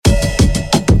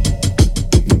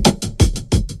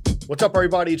What's up,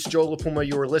 everybody? It's Joe LaPuma.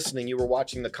 You were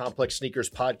watching the Complex Sneakers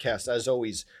podcast. As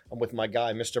always, I'm with my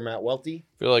guy, Mr. Matt Welty.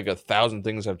 I feel like 1,000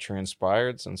 things have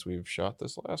transpired since we've shot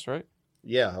this last, right?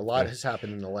 Yeah, a lot has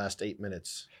happened in the last 8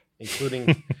 minutes,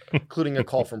 including a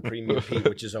call from Premium Pete,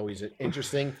 which is always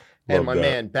interesting. And Love my that.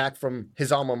 man back from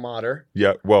his alma mater.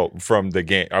 Yeah, well, from the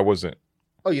game, I wasn't.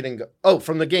 Oh, you didn't go? Oh,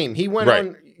 from the game. He went Right.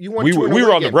 on. You went We to were an we away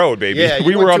were on the game. road, baby. Yeah, you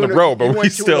we went were on to the an- road, you but we went to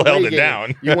an still held away it game.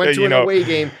 down. You went to an know, away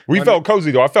game. We on- felt cozy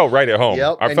though. I felt right at home.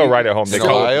 Yep, I and felt you- right at home. In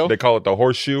Ohio? They call it the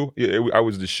horseshoe. I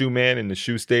was the shoe man in the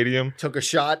shoe stadium. Took a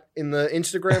shot in the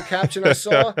Instagram caption I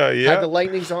saw. Yeah. Had the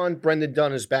Lightnings on. Brendan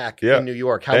Dunn is back Yeah. in New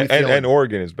York. How we And, feeling? and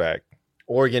Oregon is back,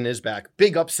 Oregon is back.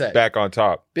 Big upset. back on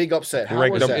top. Big upset. How We're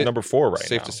ranked was that? number 4 right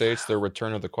Safe now. to say it's the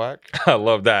return of the quack. I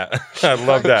love that. I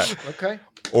love that. Okay.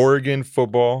 Oregon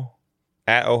football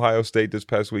at Ohio State this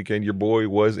past weekend. Your boy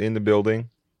was in the building.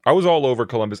 I was all over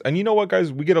Columbus. And you know what,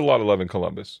 guys? We get a lot of love in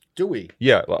Columbus. Do we?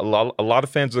 Yeah, a lot of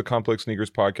fans of the Complex Sneakers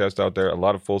podcast out there. A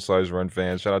lot of full size run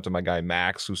fans. Shout out to my guy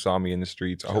Max who saw me in the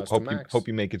streets. I Shouts to Max. hope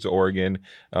you make it to Oregon.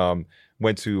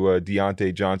 Went to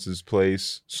Deontay Johnson's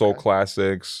place, Soul Okay.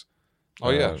 Classics. Oh,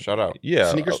 yeah. Shout out.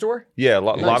 Yeah, Sneaker store? yeah, a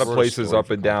lot Nice. of places Store up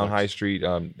for and down Complex. High Street.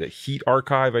 The Heat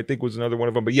Archive, I think, was another one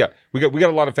of them. But yeah, we got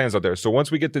a lot of fans out there. So once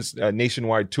we get this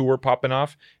nationwide tour popping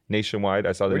off, nationwide,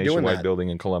 I saw the We're doing nationwide that. building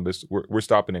in Columbus. We're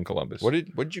stopping in Columbus. What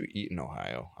did you eat in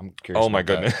Ohio? I'm curious. Oh my about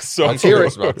that. goodness! So I'm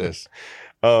curious about this.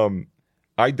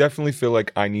 I definitely feel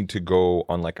like I need to go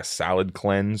on like a salad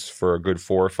cleanse for a good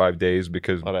 4 or 5 days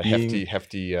because A lot of hefty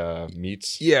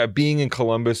meats. Yeah, being in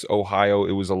Columbus, Ohio,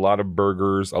 it was a lot of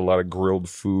burgers, a lot of grilled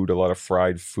food, a lot of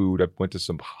fried food. I went to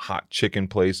some hot chicken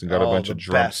place and got a Oh, bunch the of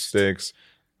drumsticks.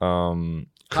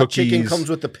 Hot Cookies. chicken comes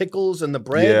with the pickles and the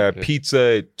bread. Yeah,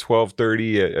 pizza at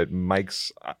 12:30 at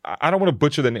Mike's. I don't want to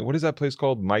butcher the name. What is that place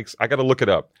called? Mike's. I got to look it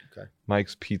up. Okay.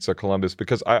 Mike's Pizza Columbus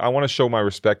because I want to show my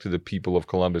respect to the people of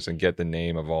Columbus and get the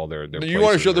name of all their Do you want to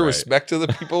places show the right. respect to the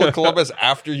people of Columbus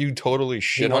after you totally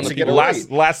shit on wants the to get people? it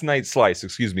right. Last night's slice.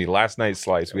 Excuse me. Last night's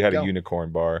slice. We There had we a go.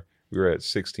 unicorn bar. We were at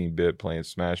 16-bit playing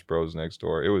Smash Bros next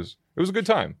door. It was a good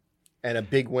time And a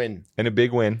big win. and a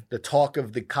big win. The talk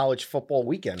of the college football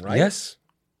weekend, right? Yes.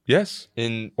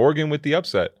 In Oregon with the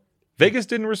upset. Vegas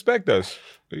didn't respect us.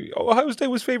 Ohio State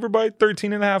was favored by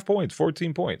 13.5 points,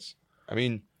 14 points. I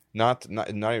mean, not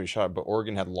even shot, but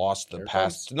Oregon had lost the Here it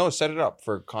past. No, set it up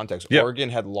for context. Yeah. Oregon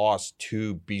had lost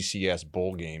 2 BCS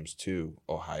bowl games to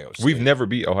Ohio State. We've never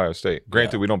beat Ohio State.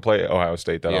 Granted, we don't play Ohio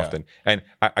State that Yeah. often. And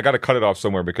I got to cut it off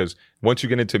somewhere because once you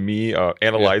get into me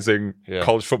analyzing Yeah.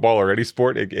 college football or any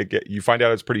sport, you find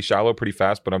out it's pretty shallow, pretty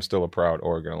fast, but I'm still a proud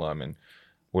Oregon alum. And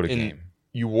what a game.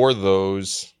 You wore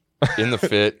those in the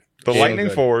fit. The in- Lightning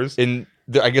Fours.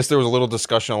 I guess there was a little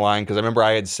discussion online because I remember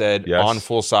I had said Yes. on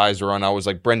Full Size Run, I was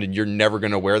like, Brendan, you're never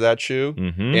going to wear that shoe.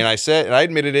 Mm-hmm. And I said, and I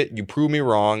admitted it, you proved me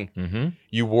wrong. Mm-hmm.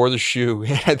 You wore the shoe.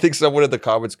 And I think someone in the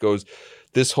comments goes,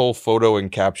 this whole photo and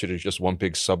caption is just one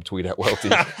big subtweet at Welty.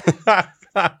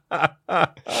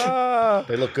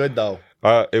 They look good though.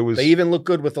 It was. They even look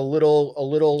good with a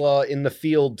little in the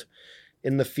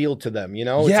field to them, you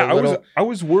know? It's Yeah, a little, I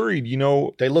was worried. You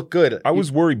know, they look good. I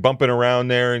was worried bumping around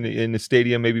there in the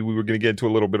stadium. Maybe we were going to get into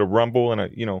a little bit of rumble, and I,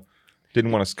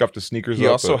 didn't want to scuff the sneakers. He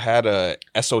up, also but- had a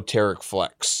esoteric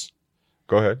flex.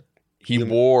 go ahead. He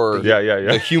wore Yeah.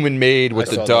 the human made with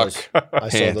I the saw duck those. I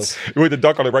saw pants. those. With the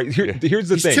duck on the right. Here's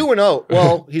the He's thing. 2-0.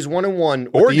 Well, he's 1-1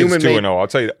 with the Oregon's human 2-0. made. I'll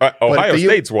tell you. Ohio the U-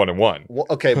 State's 1-1. Well,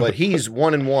 okay, but he's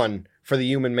 1-1 for the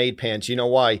human made pants. You know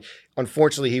why?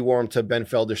 Unfortunately, he wore them to Ben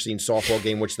Felderstein's softball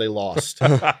game, which they lost.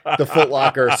 The Foot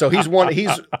Locker. So he's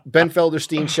Ben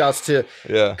Felderstein. Shouts to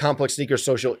Yeah. Complex Sneakers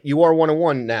Social. You are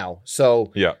 1-1 now.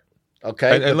 So Yeah.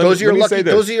 okay, And But let those me- are your let me lucky. say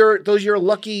this. Those are your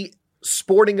lucky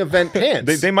sporting event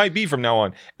pants. They might be from now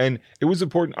on. And it was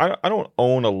important. I don't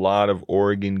own a lot of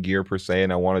Oregon gear per se,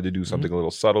 and I wanted to do something a little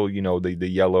subtle, the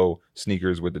yellow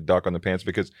sneakers with the duck on the pants,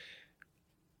 because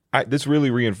this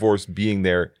really reinforced being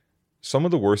there. Some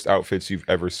of the worst outfits you've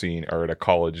ever seen are at a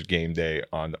college game day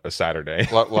on a Saturday.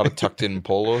 A lot of tucked in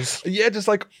polos. Yeah, just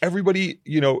like everybody,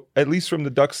 at least from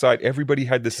the Duck side, everybody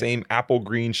had the same apple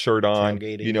green shirt on.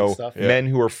 Tailgating and stuff. Men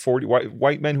who are 40,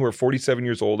 white men who are 47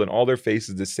 years old, and all their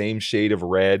faces the same shade of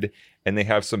red, and they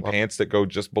have some pants that go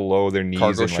just below their knees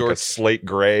Cargo and like a shorts. slate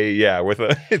gray. Yeah, with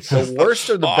a it's The just worst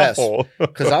or the best? awful.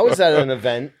 Because I was at an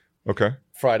event Okay,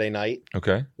 Friday night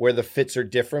okay. where the fits are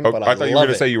different, Oh, but I thought you were love going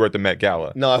to it. say you were at the Met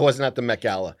Gala. No, I wasn't at the Met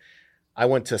Gala. I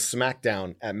went to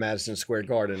SmackDown at Madison Square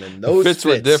Garden, and those fits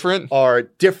were different? Are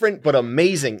different but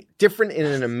amazing. Different in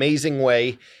an amazing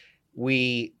way.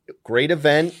 Great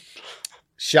event.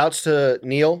 Shouts to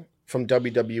Neil from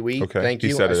WWE. Okay, Thank he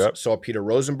you. set it I up. saw Peter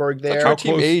Rosenberg That's there. our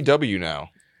team AEW now.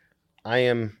 I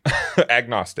am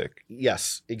Agnostic.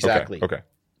 yes, exactly. Okay.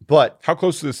 But How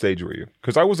close to the stage were you?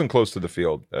 Because I wasn't close to the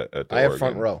field at the I have Oregon.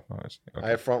 front row. Oh, I see. Okay. I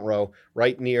have front row,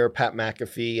 right near Pat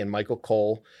McAfee and Michael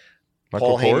Cole. Michael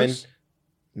Paul Heyman. Kors?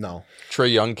 No, Trey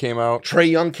Young came out. Trey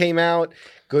Young came out.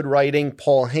 Good writing.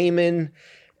 Paul Heyman.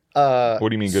 What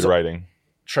do you mean good so- writing?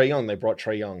 Trey Young. They brought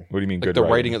Trey Young. What do you mean Like good the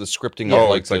writing? writing of the scripting. Oh, of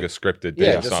like it's like the- a scripted thing.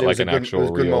 Yeah, it's just- not it like was a an good- it actual was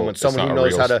a good real. moment. It's Someone not who a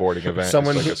knows real how to- sporting event.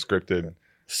 someone it's who- like a scripted.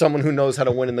 Someone who knows how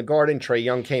to win in the Garden. Trey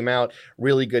Young came out.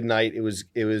 Really good night. It was.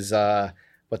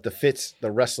 But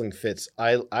the wrestling fits.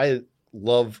 I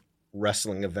love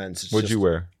wrestling events. It's What'd you just-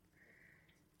 wear?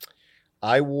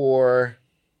 I wore.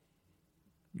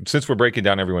 Since we're breaking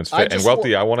down everyone's I fit, and just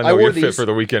Wealthy, I want to I know wore your fit these- for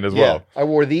the weekend as Yeah, well. I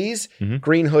wore these Mhm.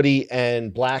 green hoodie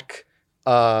and black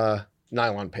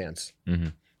nylon pants.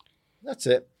 Mhm. That's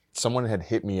it. someone had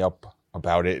hit me up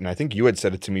about it, and I think you had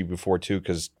said it to me before too.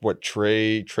 Because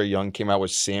Trey Young came out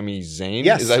with Sami Zayn.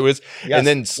 Yes. Is that what it was? Yes. And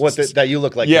then that you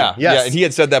look like yeah, him. Yes. yeah, and he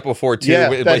had said that before too. Yeah,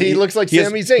 but that he looks like has-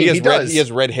 Sami Zayn. He, has He red, does. He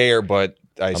has red hair, but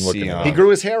I'm see looking it up. He grew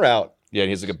his hair out. Yeah, and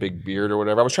he has like a big beard or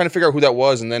whatever. I was trying to figure out who that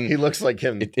was, and then He looks like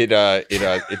him.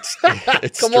 it's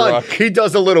Come on, he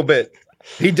does a little bit.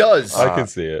 He does. I can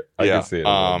see it. I yeah, can see it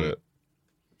a little bit.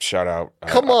 Shout out.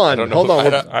 Come I on, don't know hold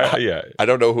who- on. Yeah, I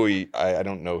don't know who he. I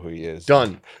don't know who he is.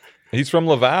 Done. he's from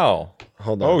Laval.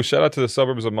 Hold on. Oh, shout out to the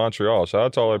suburbs of Montreal. Shout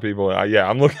out to all our people. Yeah,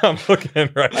 I'm looking. I'm looking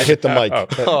right. I hit the now.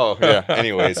 mic. Oh yeah.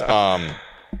 Anyways,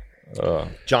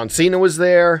 John Cena was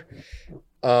there.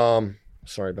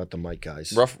 Sorry about the mic,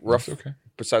 guys. rough. That's okay.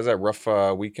 Besides that, rough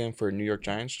weekend for New York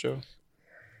Giants, Joe.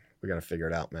 We got to figure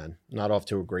it out, man. Not off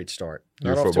to a great start.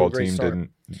 Your Not off to a football great team start.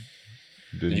 didn't.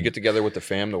 Did you get together with the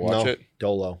fam to watch No. it?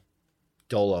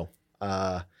 Dolo.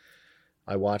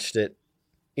 I watched it.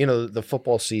 You know, the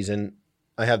football season.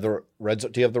 I have the red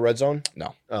zone. Do you have the red zone?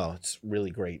 No. Oh, it's really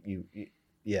great.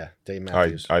 Yeah, Dave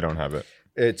Matthews. I don't have it.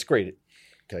 It's great.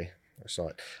 Okay, I saw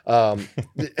it.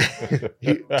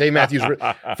 Dave Matthews,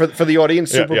 for the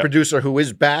audience, super Yeah. producer who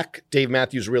is back, Dave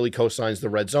Matthews really co-signs the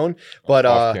red zone. But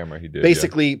Off camera, he did.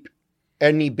 basically,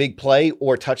 any big play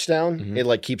or touchdown, Mhm. it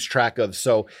like keeps track of.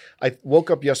 So I woke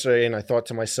up yesterday and I thought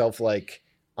to myself, like,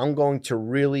 I'm going to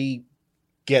really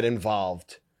get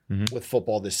involved Mhm. with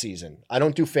football this season. I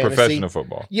don't do Yeah. fantasy. Professional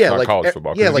football. Yeah, not like, college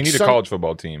football. yeah, Yeah, like we need some- a college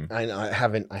football team. I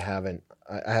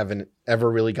haven't ever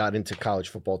really got into college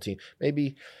football team.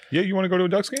 Maybe, Yeah, you want to go to a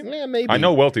Ducks game? yeah, maybe. I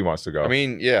know Welty wants to go. I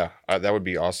mean, yeah, that would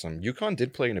be awesome. UConn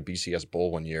did play in a BCS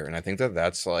bowl one year, and I think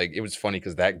that's like it was funny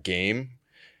because that game,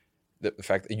 the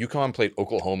fact that UConn played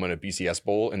Oklahoma in a BCS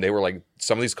bowl, and they were like,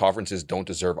 some of these conferences don't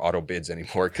deserve auto bids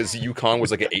anymore because UConn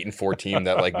was like an 8-4 team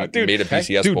that like Dude, made a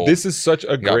BCS dude, bowl. this is such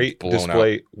a Got great blown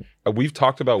display. We've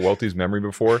talked about Welty's memory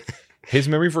before. His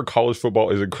memory for college football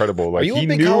is incredible. Like you a he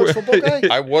big knew college football guy?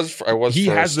 I was He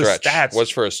for has a the stretch. stats. Was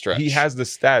for a stretch. He has the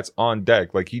stats on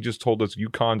deck. Like he just told us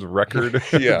UConn's record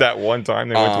Yeah. that one time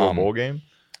they went to a Um, bowl game.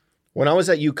 When I was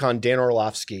at UConn, Dan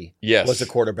Orlovsky yes was the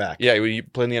quarterback. Yeah, you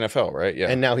play in the NFL, right?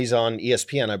 Yeah. And now he's on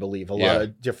ESPN, I believe. A Yeah. lot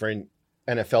of different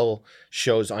NFL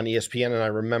shows on ESPN. And I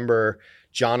remember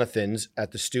Jonathan's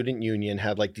at the Student Union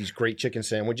had like these great chicken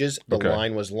sandwiches. The Okay.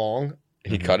 line was long.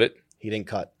 he cut it. He didn't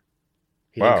cut.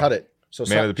 He Wow. didn't cut it. So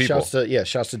Man of the people.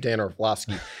 shouts to Dan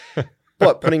Orlovsky.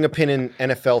 But putting a pin in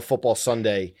NFL Football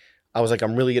Sunday, I was like,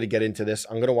 I'm really going to get into this.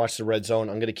 I'm going to watch the red zone.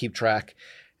 I'm going to keep track.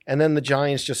 And then the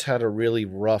Giants just had a really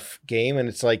rough game. And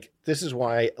it's like, this is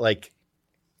why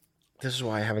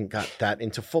I haven't got that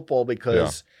into football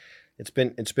because it's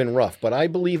been rough. But I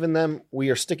believe in them. We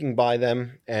are sticking by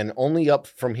them and only up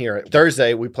from here.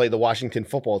 Thursday, we play the Washington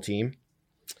football team.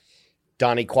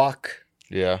 Donnie Kwok.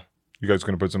 Yeah. You guys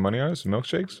going to put some money on it? Some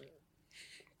milkshakes?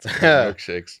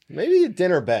 Milkshakes. Maybe a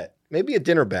dinner bet.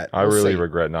 I We'll really see.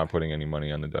 regret not putting any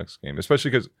money on the Ducks game,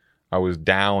 especially because I was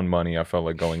down money. I felt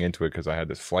like going into it because I had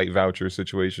this flight voucher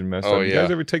situation messed Oh, up. You yeah.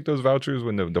 guys ever take those vouchers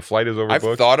when the flight is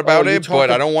overbooked? I've thought about you it, but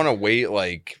talking- I don't want to wait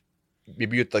like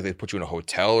maybe like they put you in a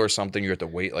hotel or something. You have to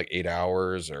wait like 8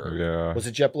 hours or Yeah. Was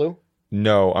it JetBlue?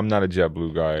 No, I'm not a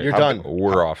JetBlue guy. You're done.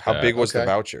 We're off. How that. big was the Okay.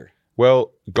 voucher?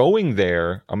 Well, going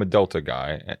there, I'm a Delta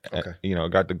guy. Okay. You know,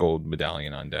 got the gold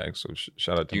medallion on deck. So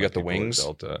shout out to You my got the people at wings?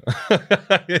 Delta.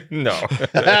 No,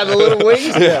 The little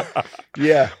wings? Yeah.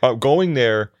 Yeah. Going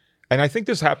there, and I think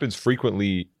this happens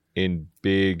frequently in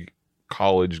big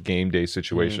college game day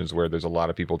situations where there's a lot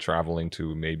of people traveling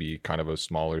to maybe kind of a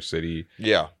smaller city,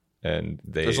 Yeah. and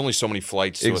There's only so many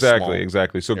flights. To a small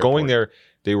exactly. So going airport.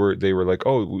 there, they were like,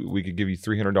 oh, we could give you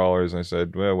 $300, and I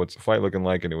said, well, what's the flight looking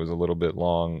like? And it was a little bit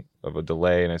long of a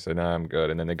delay, and I said, nah, I'm good.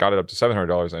 And then they got it up to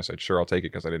 $700, and I said, sure, I'll take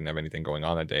it because I didn't have anything going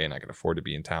on that day, and I could afford to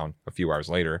be in town a few hours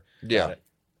later. Yeah.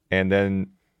 And then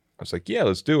I was like, yeah,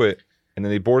 let's do it. And then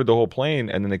they boarded the whole plane,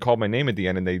 and then they called my name at the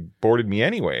end, and they boarded me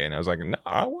anyway. And I was like, no,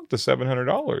 I want the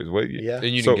 $700. What? Yeah. And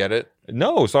you So- didn't get it?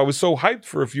 No. So I was so hyped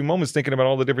for a few moments thinking about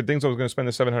all the different things I was going to spend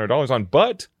the $700 on.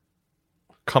 But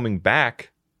coming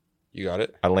back, You got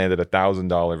it? I landed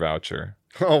 $1,000 voucher.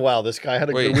 Oh wow, this guy had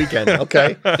a Wait. good weekend.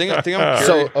 Okay. thing I'm curious,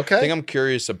 So, okay. thing I'm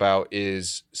curious about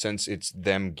is, since it's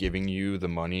them giving you the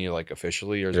money like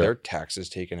officially, is Yeah. there taxes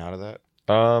taken out of that?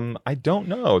 I don't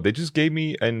know. They just gave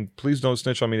me, and please don't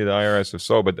snitch on me to the IRS if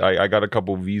so, but I got a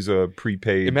couple Visa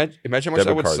prepaid. Imagine how much that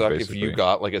debit would cards, suck if basically. you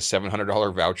got like a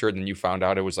 $700 voucher and then you found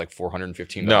out it was like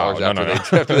 $415 No,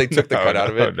 after they took the cut out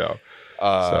of it. No.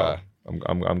 Uh, So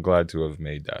I'm glad to have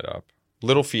made that up.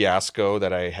 Little fiasco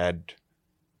that I had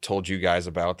told you guys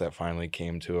about that finally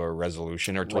came to a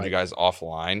resolution, or told you Right. guys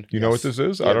offline. You know what Yes. this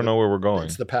is? Yeah, I don't know where we're going.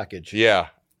 It's the package. Yeah.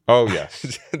 Oh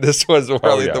yes. This was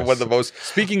probably yes. one of the most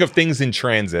Speaking of things in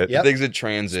transit. Yep. things in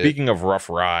transit. Speaking of rough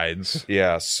rides,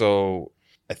 Yeah, so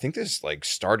I think this like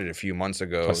started a few months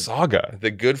ago. a saga. The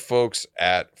good folks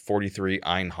at 43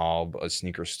 Einhalb, a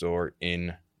sneaker store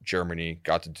in Germany,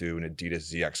 got to do an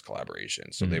Adidas ZX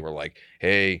collaboration. So they were like,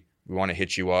 hey, we want to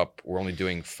hit you up. We're only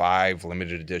doing 5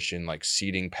 limited edition like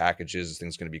seating packages. This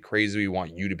thing's going to be crazy. We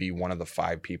want you to be one of the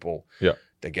 5 people Yeah.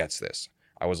 that gets this.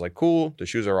 I was like, cool. The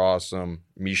shoes are awesome.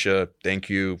 Misha, thank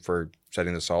you for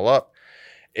setting this all up.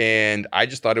 And I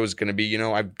just thought it was going to be, you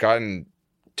know, I've gotten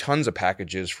tons of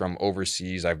packages from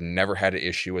overseas. I've never had an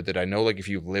issue with it. I know, like, if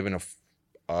you live in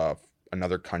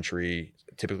another country,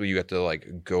 typically you have to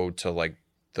like go to like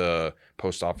the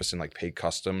post office and like pay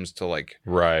customs to like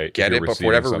Right. get If it. you're But for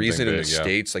whatever receiving reason in the something big,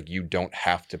 yeah. States, like you don't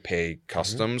have to pay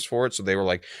customs for it. So they were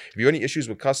like, if you have any issues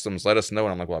with customs, let us know.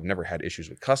 And I'm like, well, I've never had issues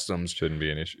with customs. Shouldn't be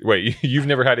an issue. Wait, you've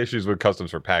never had issues with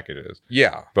customs for packages,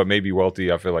 Yeah. but maybe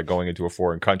wealthy. I feel like going into a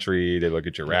foreign country, they look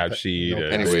at your rap sheet no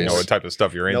and anyways. they know what type of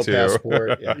stuff you're No into.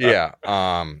 passport. Yeah.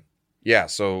 Yeah.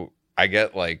 So I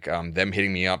get like them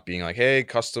hitting me up being like, hey,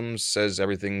 customs says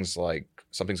everything's like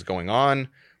something's going on.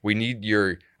 We need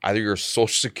either your social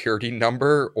security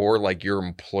number or like your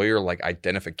employer like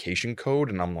identification code.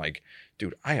 And I'm like,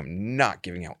 dude, I am not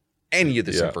giving out any of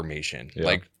this Yeah. information. Yeah.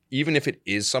 Like, even if it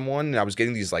is someone, and I was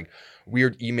getting these like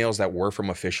weird emails that were from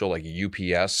official like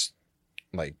UPS,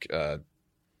 like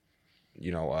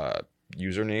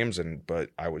usernames, but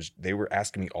they were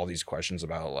asking me all these questions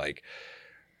about like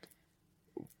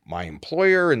my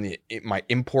employer and my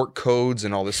import codes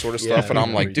and all this sort of Yeah, stuff. And I'm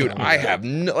yeah, like, we dude, don't I know. have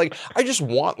no, like, I just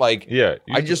want like, Yeah.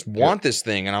 I just want this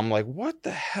thing. And I'm like, what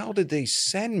the hell did they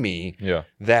send me Yeah.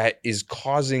 that is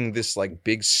causing this like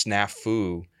big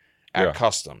snafu at Yeah.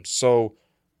 customs? So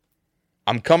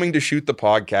I'm coming to shoot the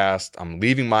podcast. I'm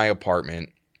leaving my apartment.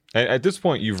 And at this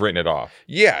point, you've written it off.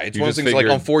 Yeah, it's You one of just those things. Like,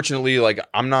 figured- unfortunately, like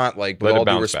I'm not like, with Let it all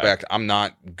due bounce back. respect, I'm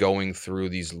not going through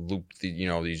these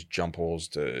these jump holes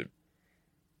to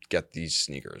get these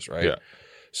sneakers, right? Yeah.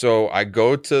 So I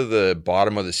go to the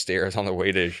bottom of the stairs on the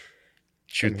way to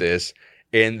shoot this,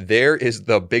 and there is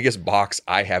the biggest box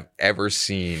I have ever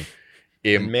seen.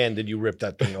 And man, did you rip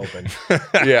that thing open?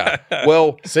 Yeah.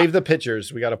 Well, Save the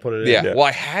pictures. We got to put it in. yeah. Yeah. Well,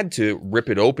 I had to rip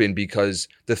it open because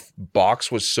the box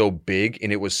was so big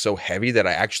and it was so heavy that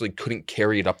I actually couldn't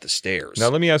carry it up the stairs. Now,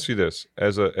 let me ask you this: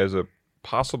 as a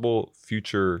possible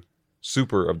future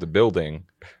super of the building,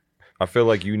 I feel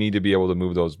like you need to be able to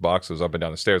move those boxes up and down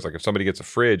the stairs. Like if somebody gets a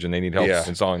fridge and they need help Yeah.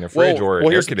 installing their fridge Well, or an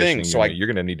well, air here's the thing. conditioning So unit, you're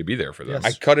going to need to be there for this.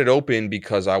 Yes. I cut it open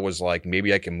because I was like,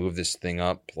 maybe I can move this thing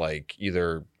up, like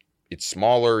either it's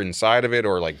smaller inside of it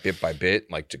or like bit by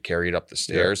bit, like to carry it up the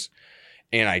stairs.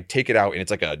 And I take it out and it's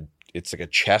like a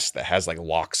chest that has like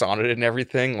locks on it and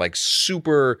everything, like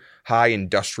super high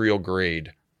industrial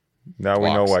grade. Now we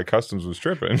know blocks. why customs was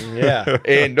tripping. Yeah.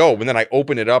 And no, and then I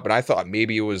open it up and I thought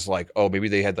maybe it was like, oh, maybe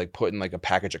they had like put in like a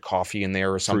package of coffee in there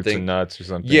or Fruits something. and nuts or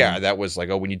something. Yeah, that was like,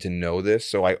 oh, we need to know this.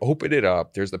 So I open it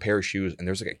up. There's the pair of shoes, and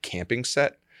there's like a camping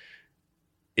set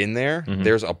in there. Mhm.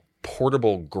 There's a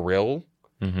portable grill.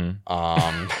 Mm-hmm.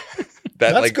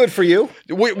 That That's like, good for you.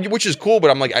 which is cool.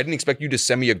 But I'm like, I didn't expect you to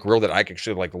send me a grill that I could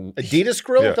actually like. Adidas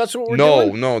grill. Yeah. That's what we're No,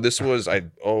 doing. no, this was I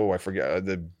forget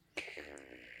the.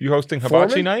 You hosting hibachi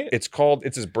Foreman? night? It's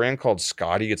this brand called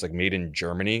Scotty. It's like made in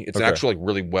Germany. It's an Okay. actual like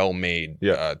really well made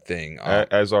Yeah. thing.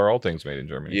 As are all things made in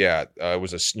Germany. Yeah, it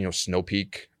was a Snow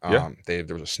Peak. Yeah. There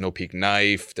was a Snow Peak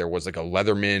knife. There was like a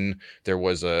Leatherman. There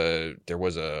was a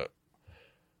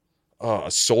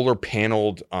solar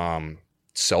paneled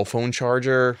cell phone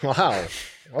charger. Wow.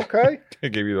 Okay. They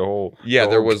gave you the whole. Yeah,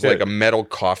 the there whole was kit like a metal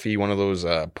coffee, one of those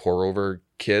pour over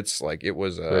kits. Like it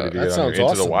was. ready to That get sounds into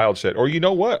the awesome. wild shit. Or you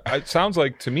know what? It sounds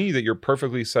like to me that you're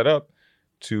perfectly set up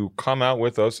to come out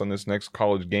with us on this next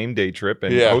college game day trip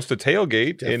and Yeah. host a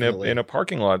tailgate Definitely. in a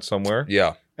parking lot somewhere.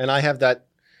 Yeah, And I have that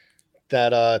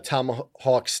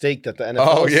tomahawk steak that the NFL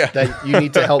Oh, yeah. that you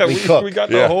need to help me cook. We got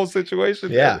the Yeah. whole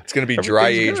situation. Yeah. It's going to be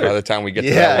dry Everything's age good. by the time we get to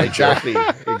Yeah, that. exactly,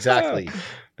 exactly.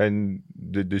 And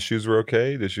the shoes were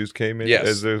okay. The shoes came in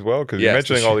Yes. as well because Yes, you're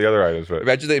mentioning the all the other items. But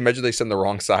Imagine they send the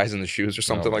wrong size in the shoes or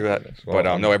something Oh, like that. goodness. But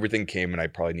Well, no, everything came, and I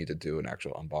probably need to do an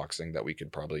actual unboxing that we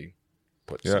could probably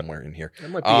put Yeah. somewhere in here. That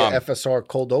might be Um, an FSR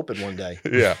cold open one day.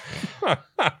 Yeah.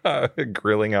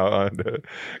 grilling out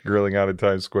in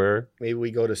Times Square. Maybe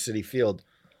we go to City Field.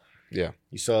 Yeah.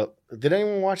 You saw? Did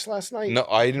anyone watch last night? No,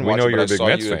 I didn't We watch know it, but you're I a big saw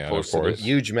Mets you had fan, of posted course. it.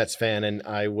 Huge Mets fan, and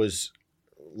I was,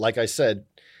 like I said,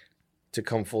 to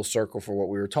come full circle for what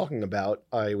we were talking about,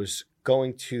 I was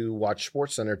going to watch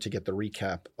SportsCenter to get the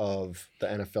recap of the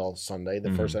NFL Sunday,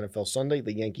 the first NFL Sunday.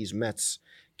 The Yankees-Mets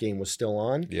game was still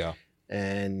on, Yeah.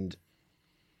 and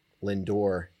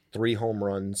Lindor, 3 home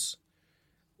runs.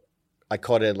 I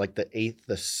caught it at like the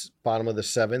 8th, bottom of the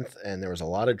 7th, and there was a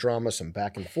lot of drama, some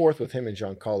back and forth with him and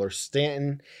Giancarlo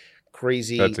Stanton.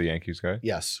 Crazy. That's a Yankees guy.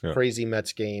 Yes, Yeah. crazy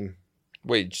Mets game.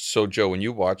 Wait, so Joe, when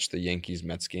you watch the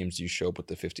Yankees-Mets games, do you show up with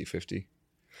the 50-50?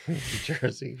 New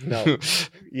Jersey. No.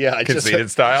 Yeah, I just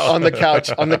Conceded style on the couch.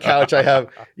 On the couch, I have.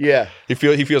 Yeah. He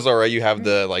feels all right. You have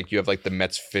the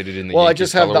Mets fitted in the Well, I Yankees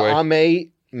just have colorway. the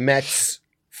Ame Mets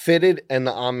fitted and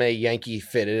the Ame Yankee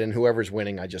fitted, and whoever's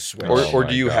winning, I just switch. Or my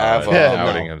do you God. have,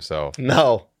 outing no. himself?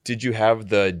 No. Did you have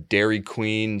the Dairy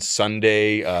Queen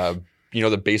Sunday,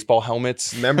 the baseball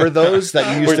helmets? Remember those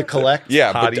that you used to collect?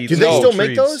 Yeah, Hot but eats. Do they No, still make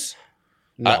treats. those?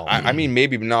 No. I mean,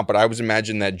 maybe not, but I was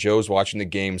imagining that Joe's watching the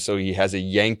game, so he has a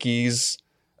Yankees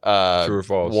True or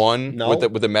false? one No.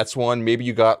 with the Mets one. Maybe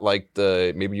you got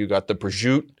the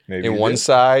prosciutto Maybe in you one did.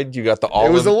 side. You got the it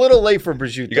olive. was a little late for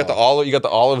prosciutto. you got the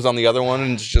olives on the other one,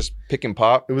 and it's just pick and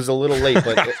pop. It was a little late,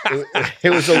 but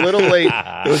it was a little late.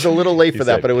 It was a little late He for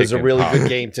that, said but it was pick a and really pop. good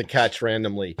game to catch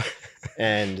randomly.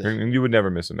 And And you would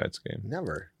never miss a Mets game.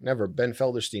 never. Ben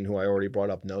Felderstein, who I already brought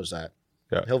up, knows that.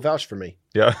 Yeah. He'll vouch for me.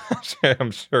 Yeah,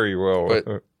 I'm sure you will.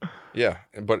 But- Yeah,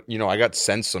 but I got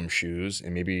sent some shoes,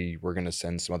 and maybe we're gonna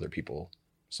send some other people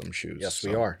some shoes. Yes,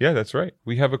 we So- are. Yeah, that's right.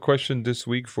 We have a question this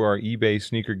week for our eBay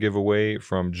sneaker giveaway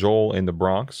from Joel in the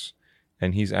Bronx.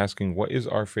 And he's asking, what is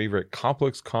our favorite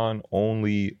Complex Con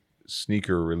only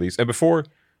sneaker release? And before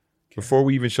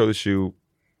we even show the shoe,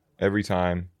 every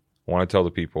time I want to tell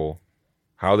the people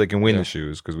how they can win Yeah. the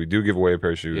shoes, because we do give away a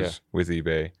pair of shoes Yeah. with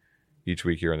eBay each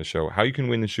week here on the show. How you can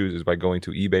win the shoes is by going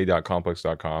to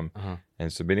ebay.complex.com Uh-huh.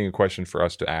 and submitting a question for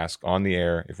us to ask on the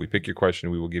air. If we pick your question,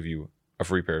 we will give you a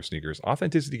free pair of sneakers.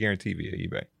 Authenticity guarantee via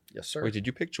eBay. Yes, sir. Wait, did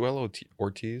you pick Joel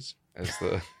Ortiz as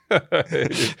the?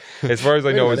 As far as I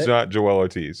Wait a know, it's minute. not Joel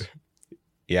Ortiz.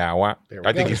 Yeah, There we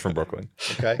I think go. he's from Brooklyn.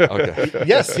 Okay. Okay.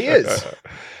 Yes, he is.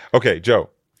 Okay, Joe,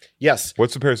 Yes.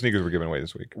 what's the pair of sneakers we're giving away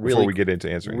this week? Before Really- we get into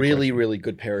answering the Really, question? really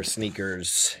good pair of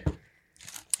sneakers.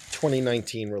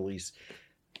 2019 release.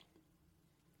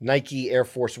 Nike Air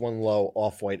Force One Low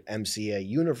Off-White MCA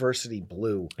University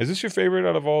Blue. Is this your favorite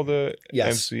out of all the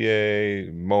Yes.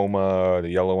 MCA, MoMA, the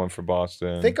yellow one for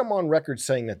Boston? I think I'm on record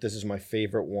saying that this is my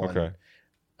favorite one.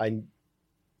 Okay.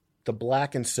 The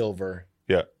black and silver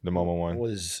Yeah, the MoMA one.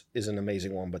 is an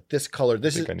amazing one, but this color,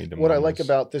 this is think I need the what I like Momas.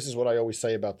 about this is what I always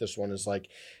say about this one is like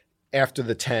after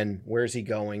the 10, where's he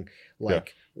going?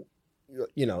 Like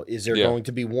is there Yeah. going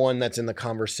to be one that's in the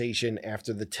conversation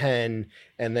after the 10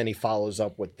 and then he follows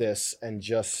up with this and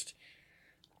just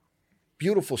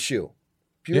beautiful shoe.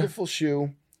 Beautiful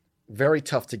shoe, very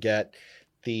tough to get.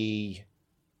 The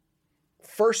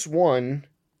first one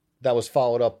that was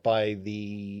followed up by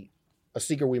a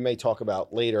sneaker we may talk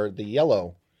about later, the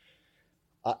yellow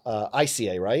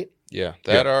ICA, right? Yeah,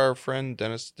 that our friend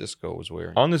Dennis Disco was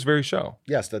wearing. On this very show.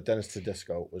 Yes, that Dennis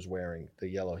Tedesco was wearing the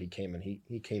yellow. He came and he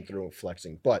came through and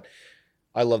flexing. But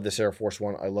I love this Air Force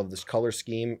One. I love this color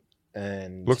scheme.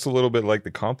 And Looks a little bit like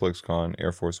the Complex Con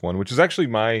Air Force One, which is actually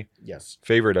my yes,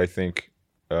 favorite, I think,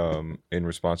 in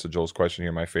response to Joel's question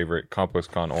here. My favorite Complex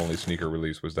Con only sneaker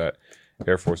release was that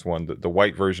Air Force One, the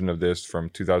white version of this from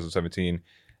 2017.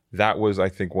 That was, I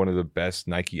think, one of the best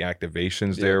Nike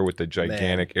activations Yeah. there with the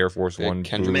gigantic Air Force Yeah, One.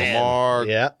 Kendrick blue. Lamar,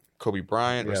 yeah, Kobe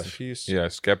Bryant, rest in Yes. peace. Yeah,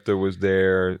 Skepta was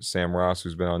there. Sam Ross,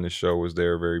 who's been on this show, was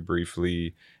there very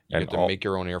briefly. You And get to make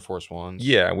your own Air Force Ones.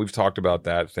 yeah, we've talked about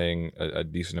that thing a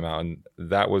decent amount. And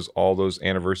that was all those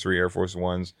anniversary Air Force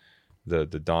Ones, the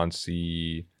Don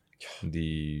C,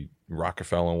 the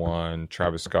Rockefeller one,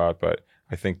 Travis Scott. But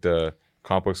I think the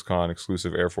Complex Con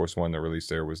exclusive Air Force One that released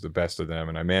there was the best of them.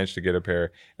 And I managed to get a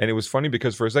pair. And it was funny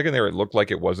because for a second there, it looked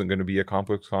like it wasn't going to be a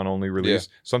Complex Con only release.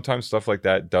 Sometimes stuff like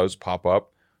that does pop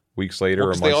up weeks later Well,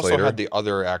 or 'cause months they also later. had the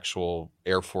other actual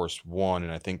Air Force One,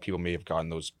 and I think people may have gotten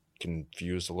those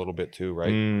confused a little bit too,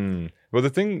 right? Well, the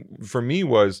thing for me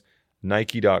was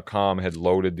Nike.com had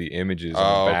loaded the images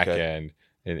on the back end,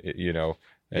 and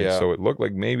and so it looked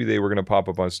like maybe they were going to pop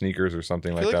up on sneakers or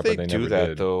something like that, but they never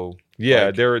did. Though.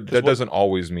 Yeah, like, that doesn't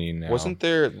always mean now. Wouldn't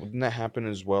that happen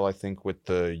as well? I think with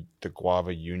the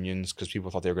Guava Unions, because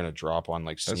people thought they were going to drop on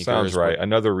like sneakers. That sounds right.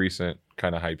 Another recent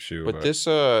kind of hype shoe. But this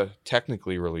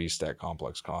technically released at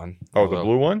Complex Con. Oh, the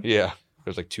blue one? Yeah,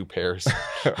 there's like 2 pairs.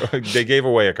 They gave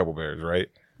away a couple pairs, right?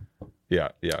 Yeah.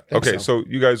 Okay, so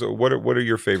you guys, what are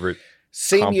your favorite?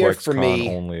 Same year for me.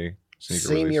 Only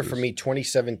same year for me.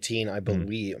 2017, I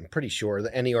believe. I'm pretty sure the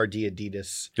NERD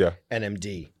Adidas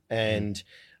NMD, and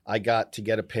I got to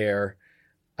get a pair.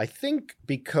 I think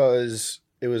because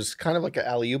it was kind of like an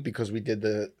alley-oop because we did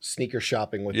the sneaker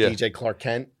shopping with DJ Clark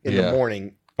Kent in the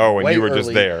morning. Oh, and you were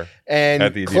just there. And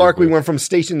at the Clark, we booth. went from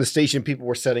station to station. People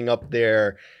were setting up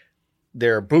their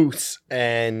booths,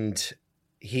 and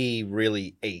he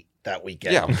really ate that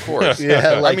weekend. Yeah, of course.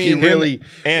 Yeah, like he really.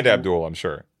 And Abdul, I'm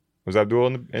sure. Was Abdul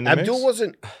in the Abdul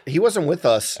mix? wasn't with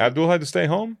us. Abdul had to stay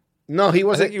home? No, he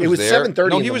wasn't. It was 7:30.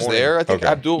 No, he was there. I think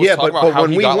Abdul was talking about but how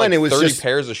when he we got went, like it was 30 just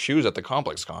pairs of shoes at the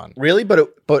Complex Con. Really, but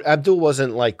Abdul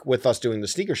wasn't like with us doing the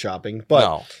sneaker shopping. But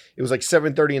No. it was like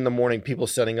 7:30 in the morning. People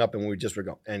setting up, and we just were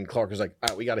going. And Clark was like, "All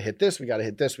right, we got to hit this. We got to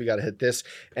hit this. We got to hit this."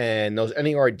 And those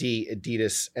NERD,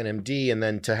 Adidas, NMD, and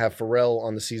then to have Pharrell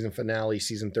on the season finale,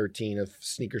 season 13 of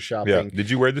sneaker shopping. Yeah. Did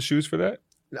you wear the shoes for that?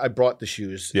 I brought the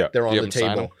shoes. Yeah. They're on You the haven't signed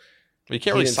table. them? You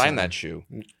can't really sign that shoe.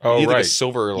 Oh, you need right. like a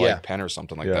silver pen or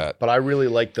something like that. But I really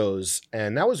like those,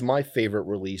 and that was my favorite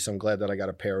release. I'm glad that I got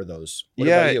a pair of those. What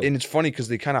about you? And it's funny because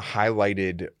they kind of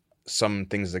highlighted some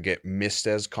things that get missed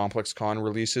as Complex Con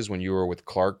releases when you were with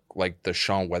Clark, like the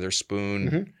Sean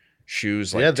Weatherspoon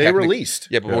shoes. Like they released.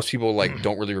 Yeah, but most people like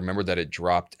don't really remember that it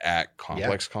dropped at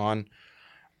Complex Con.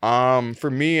 For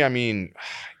me, I mean,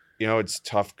 it's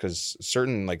tough because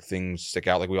certain like things stick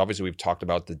out. Like we've talked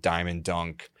about the Diamond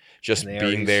Dunk. Just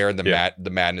being there and the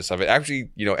madness of it. Actually,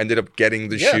 ended up getting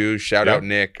the shoes. Shout out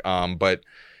Nick. But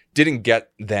didn't get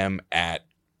them at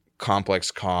Complex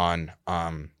Con.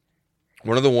 One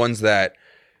of the ones that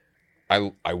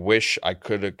I wish I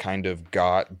could have kind of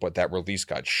got, but that release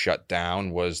got shut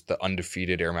down, was the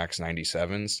undefeated Air Max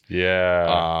 97s.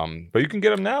 Yeah. But you can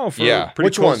get them now for pretty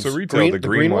Which close ones? to retail. The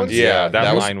green ones? Yeah.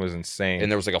 That line was insane. And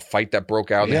there was like a fight that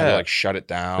broke out and they had to like shut it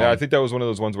down. Yeah, I think that was one of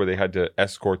those ones where they had to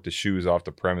escort the shoes off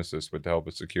the premises with the help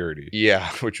of security. Yeah,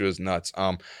 which was nuts.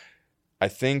 I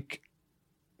think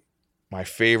my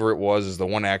favorite is the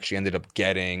one I actually ended up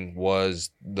getting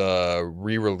was the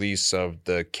re-release of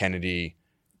the Kennedy.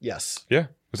 Yes. Yeah.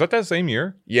 Was that same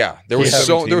year? Yeah. There was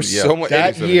so much.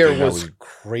 That year was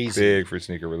crazy. Big for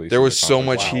sneaker release. There was so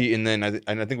much heat, and then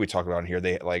I think we talked about it here.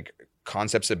 They like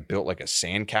concepts that built like a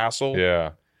sandcastle.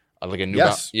 Yeah. Like a new.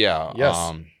 Yes. Yeah.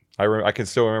 Yes. I can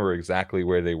still remember exactly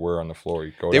where they were on the floor.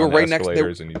 You go They were down right the next- they-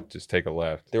 escalators and you just take a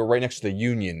left. They were right next to the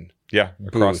Union. Yeah,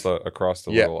 across booth.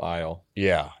 the little aisle.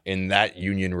 Yeah, and that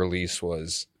Union release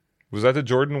was that the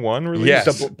Jordan 1 release?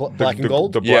 Yes. The black and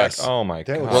gold? The black. Yes. Oh my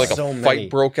There god. was where like so a many. fight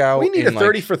broke out. We need a and,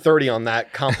 30 for 30 on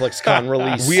that Complex Con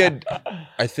release. We had,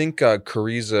 I think,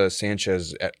 Carriza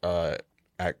Sanchez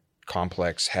at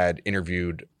Complex had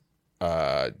interviewed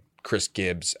Chris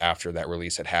Gibbs after that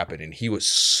release had happened, and he was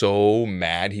so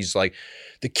mad. He's like,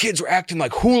 the kids were acting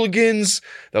like hooligans.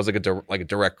 That was like a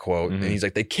direct quote. And he's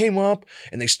like, they came up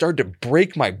and they started to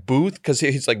break my booth because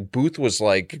his like booth was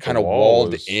like kind of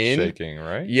walled in, shaking,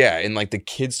 right? Yeah, and like the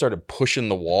kids started pushing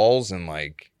the walls and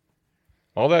like.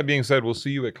 All that being said, we'll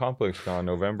see you at ComplexCon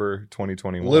November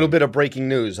 2021. A little bit of breaking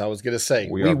news. I was going to say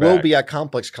We we are will back. be at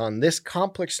ComplexCon. This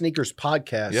Complex Sneakers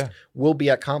podcast will be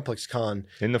at ComplexCon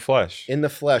in the flesh. in the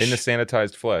flesh. In the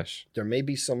sanitized flesh. There may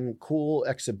be some cool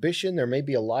exhibition. There may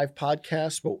be a live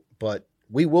podcast, but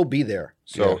we will be there.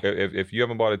 So if you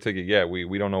haven't bought a ticket yet,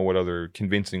 we don't know what other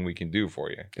convincing we can do for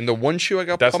you. And the one shoe I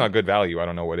got That's not good value. I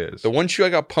don't know what is. The one shoe I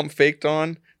got pump faked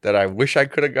on that I wish I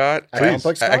could have got At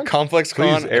ComplexCon? at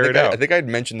ComplexCon. Please air it out. I think I'd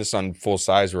mentioned this on Full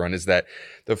Size Run. Is that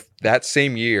that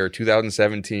same year,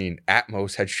 2017,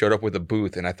 Atmos had showed up with a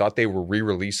booth, and I thought they were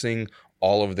re-releasing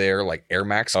all of their like Air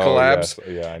Max collabs. Yes.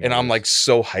 Yeah, I And know I'm this. like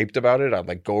so hyped about it. I'd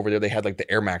like go over there. They had like the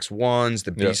Air Max 1s,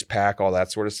 the Beast Pack, all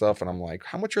that sort of stuff. And I'm like,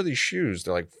 how much are these shoes?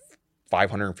 They're like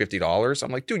 $550.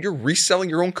 I'm like, dude, you're reselling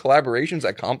your own collaborations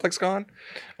at ComplexCon?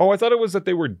 Oh, I thought it was that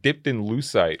they were dipped in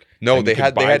lucite. No, and they you could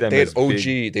had buy them as OG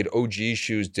big- they had OG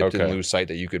shoes dipped in Okay. lucite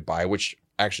that you could buy, which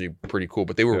actually pretty cool.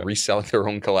 But they were Yeah. reselling their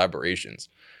own collaborations.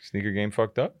 Sneaker game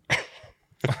fucked up.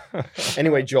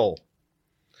 Anyway, Joel,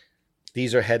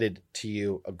 these are headed to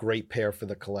you. A great pair for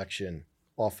the collection.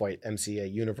 Off-White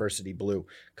MCA University Blue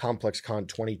ComplexCon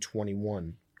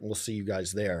 2021. we'll see you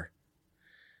guys there.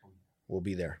 We'll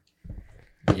be there.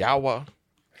 Yawa.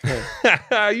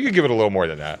 You can give it a little more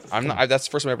than that. I'm not. That's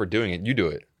the first time ever doing it. You do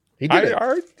it. He did I it.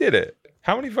 already did it.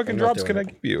 How many fucking I'm not drops doing can I it.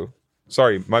 give you?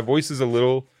 Sorry, my voice is a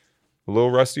little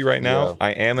rusty right now. Yeah.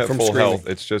 I am at From full screaming. health.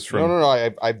 It's just from No.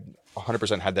 I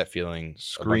 100% had that feeling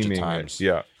screaming. a bunch of times.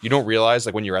 Yeah, You don't realize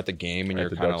like when you're at the game and at you're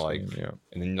the kind of Ducks like, game, yeah.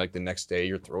 and then like the next day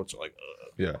your throats are like,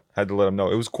 ugh. Yeah, had to let them know.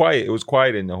 It was quiet. It was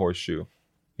quiet in the Horseshoe.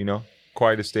 You know,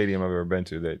 quietest stadium I've ever been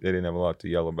to. They didn't have a lot to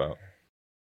yell about.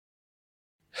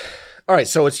 All right,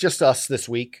 so it's just us this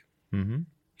week. Mm-hmm.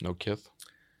 No Kith.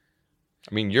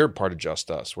 I mean, you're part of Just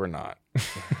Us. We're not.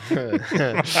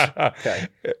 Okay.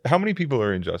 How many people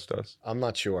are in Just Us? I'm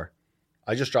not sure.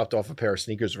 I just dropped off a pair of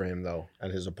sneakers for him though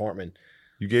at his apartment.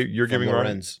 You're from giving Ron?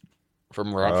 Lorenz.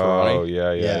 From Oh Ronnie.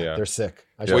 yeah. They're sick.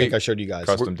 I Yeah. think I showed you guys.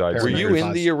 Custom dyed Pair Were of you sneakers. in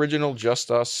 95s. the original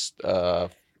Just Us?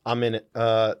 I'm in it.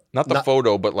 Not the Not-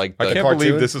 photo, but like I the can't cartoon?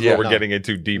 believe this is Yeah. what we're No. getting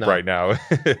into deep No. right now.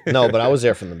 No, but I was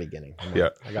there from the beginning. Come on. Yeah,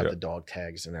 I got yeah. the dog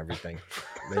tags and everything.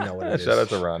 They know what it is. Shout out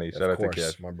to Ronnie. Of Shout out to course,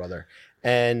 Kev. my brother.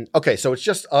 And okay, so it's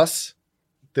just us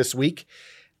this week,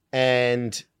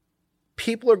 and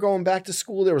people are going back to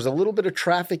school. There was a little bit of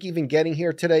traffic even getting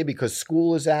here today because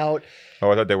school is out.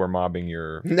 Oh, I thought they were mobbing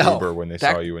your No. Uber when they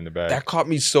That- saw you in the back. that caught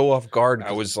me so off guard.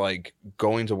 I was like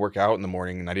going to work out in the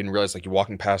morning and I didn't realize like you're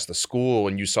walking past the school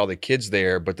and you saw the kids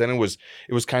there. But then it was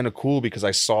kind of cool because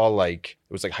I saw like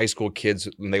it was like high school kids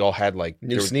and they all had like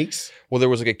New sneaks. there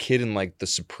was like a kid in like the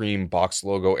Supreme box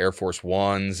logo Air Force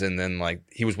Ones, and then like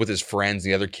he was with his friends.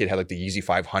 And the other kid had like the Yeezy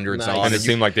 500s Nice. on. and it And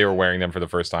seemed like they were wearing them for the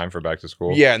first time for back to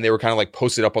school. yeah, and they were kind of like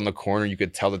posted up on the corner. You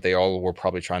could tell that they all were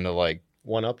probably trying to like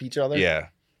One up each other. yeah.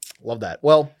 Love that.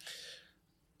 Well,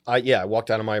 I walked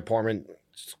out of my apartment.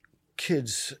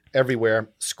 Kids everywhere.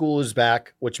 School is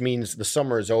back, which means the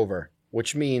summer is over,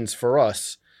 which means for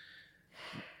us,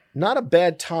 not a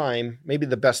bad time, maybe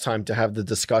the best time to have the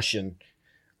discussion.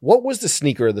 What was the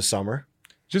sneaker of the summer?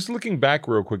 Just looking back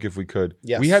real quick, if we could.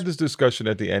 Yes. We had this discussion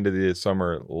at the end of the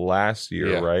summer last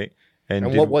year, Yeah. right? And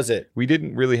did- what was it? We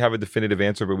didn't really have a definitive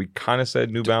answer, but we kind of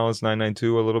said New Balance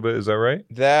 992 a little bit. Is that right?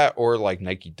 That or like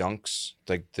Nike Dunks,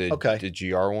 like the Okay.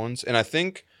 GR ones. And I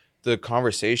think the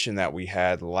conversation that we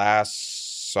had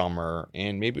last summer,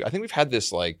 and maybe I think we've had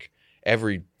this like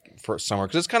every first summer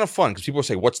because it's kind of fun because people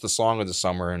say, "What's the song of the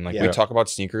summer?" And like we Yeah. talk about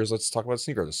sneakers, let's talk about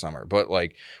sneaker of the summer. But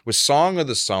like with song of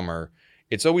the summer,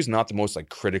 it's always not the most like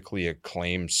critically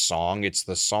acclaimed song. It's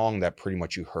the song that pretty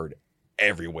much you heard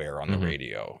everywhere on the Mhm.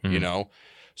 radio, you Mhm. know.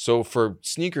 So for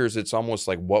sneakers, it's almost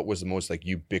like what was the most like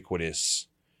ubiquitous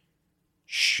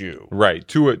shoe. Right.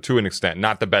 To an extent.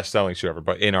 Not the best selling shoe ever,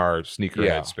 but in our sneakerhead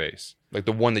Yeah. space. Like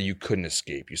the one that you couldn't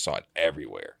escape. You saw it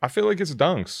everywhere. I feel like it's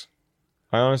Dunks.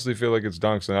 I honestly feel like it's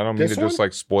Dunks, and I don't mean This to just one?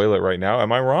 like spoil it right now.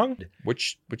 Am I wrong?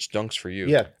 Which Dunks for you?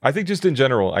 Yeah. I think just in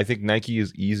general, I think Nike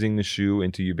is easing the shoe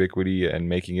into ubiquity and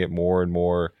making it more and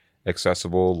more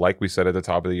accessible, like we said at the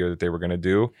top of the year that they were going to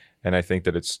do. And I think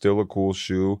that it's still a cool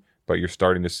shoe, but you're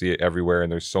starting to see it everywhere.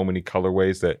 And there's so many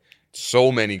colorways that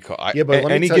So many. Yeah, but let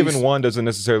me any tell you given one doesn't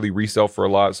necessarily resell for a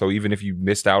lot. So even if you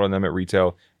missed out on them at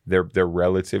retail, they're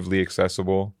relatively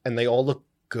accessible. and they all look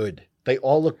good. They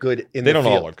all look good in They the don't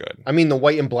all field. look good. I mean, the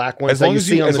white and black ones As that long you as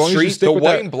see you- on as the long as you street. stick The with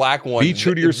white that- and black one. Be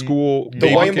true to your school. The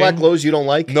Baby white and black King. lows you don't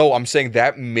like. No, I'm saying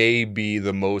that may be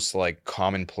the most like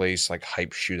commonplace like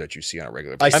hype shoe that you see on a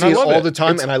regular I basis. see I it love all it. the time,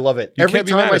 It's- and I love it. you Every can't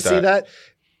be time mad I at see that,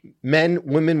 men,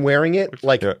 women wearing it,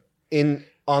 like Yeah. in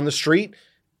on the street,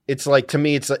 it's like to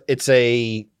me, it's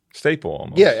a Staple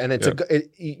almost. yeah, and it's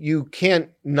you can't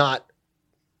not.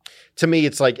 To me,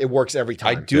 it's like it works every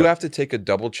I time. do Yeah. have to take a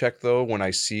double check though when I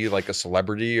see like a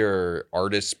celebrity or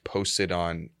artist posted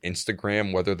on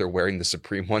Instagram whether they're wearing the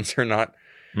Supreme ones or not.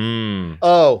 Mm.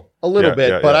 Oh, a little Yeah, bit,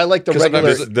 yeah, but yeah. I like the 'Cause sometimes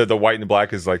regular. it's- The white and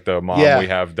black is like the mom Yeah. we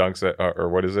have Dunks at, or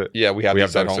what is it? Yeah, we have We have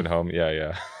these at Dunks home. at home.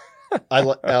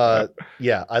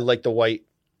 Yeah. I like the white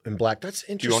and black. That's Do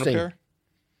you own a interesting. pair?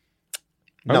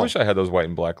 I No. wish I had those white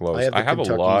and black lows. I have,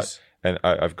 the a lot, Kentuckys. and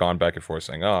I've gone back and forth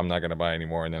saying, "Oh, I'm not going to buy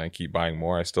anymore," and then I keep buying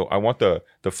more. I want the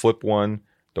flip one,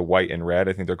 the white and red.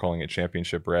 I think they're calling it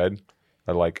Championship Red.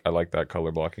 I like that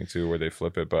color blocking too, where they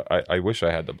flip it. But I wish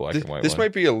I had the black This, and white this one.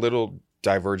 might be a little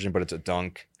divergent, but it's a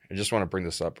dunk. I just want to bring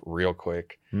this up real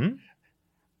quick. Hmm?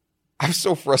 I'm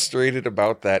so frustrated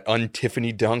about that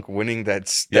un-Tiffany dunk winning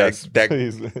that Yes, that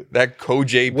please. that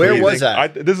Koj. Where please. was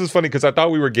that? This is funny because I thought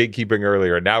we were gatekeeping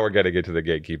earlier. Now we're going to get to the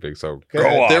gatekeeping. So Go go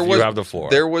ahead. off. There was- you have the floor.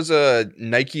 There was a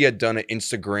Nike had done an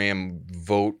Instagram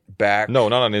vote back. No,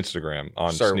 not on Instagram.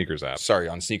 On Sorry. Sneakers app. Sorry,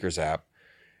 on Sneakers app.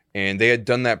 And they had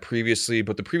done that previously,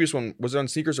 but the previous one, was it on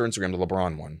sneakers or Instagram, the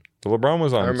LeBron one? The LeBron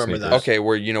was on I remember sneakers. that. Okay,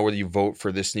 where you vote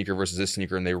for this sneaker versus this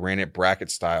sneaker, and they ran it bracket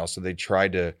style. So they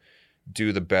tried to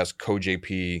do the best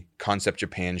Co-JP Concept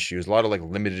Japan shoes. A lot of like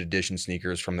limited edition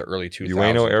sneakers from the early 2000s.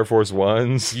 Ueno Air Force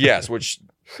Ones. Yes, which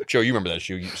Joe, you remember that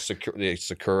shoe, the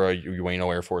Sakura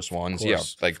Ueno Air Force Ones. Yeah,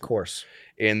 like Of course.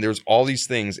 and there's all these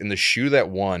things, and the shoe that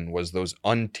won was those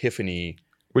Un-Tiffany.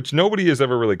 Which nobody has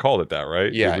ever really called it that,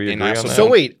 right? Yeah, Did we and agree I- on that? So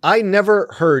wait, I never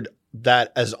heard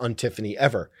that as Untiffany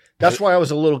ever. That's why I was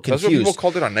a little That's what people confused.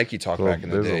 called it on Nike Talk Well, back in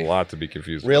the there's day. a lot to be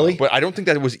confused. Really? about. But I don't think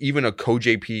that it was even a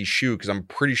Co-JP shoe, because I'm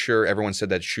pretty sure everyone said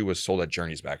that shoe was sold at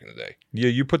Journeys back in the day. Yeah,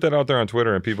 you put that out there on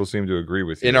Twitter, and people seem to agree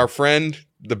with you. And our friend,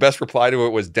 the best reply to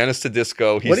it was Dennis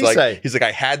Tedisco. He's What'd he like, say? he's like,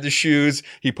 I had the shoes.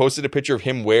 He posted a picture of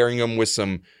him wearing them with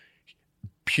some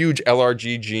huge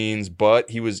LRG jeans, but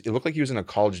it looked like he was in a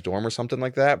college dorm or something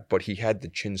like that, but he had the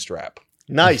chin strap.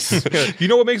 Nice. You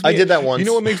know what makes me? I did that once. You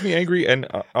know what makes me angry, and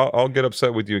I'll get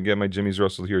upset with you and get my Jimmy's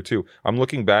Russell here too. I'm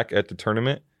looking back at the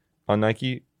tournament on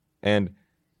Nike, and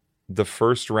the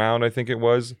first round, I think it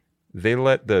was, they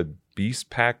let the Beast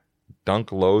Pack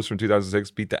Dunk Lows from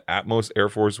 2006 beat the Atmos Air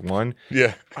Force One.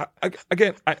 Yeah.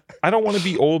 I don't want to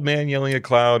be old man yelling at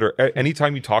cloud, or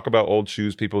anytime you talk about old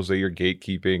shoes, people say you're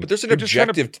gatekeeping. But there's an You're just trying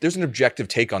to- objective. There's an objective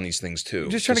take on these things too. I'm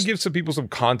just trying to give some people some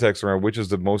context around which is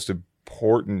the most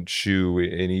important shoe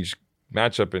in each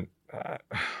matchup. And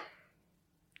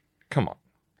come on,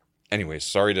 Anyways,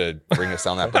 sorry to bring us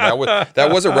down that, but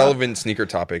that was a relevant sneaker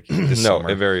topic this no, summer.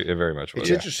 it very much was.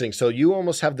 It's interesting. So you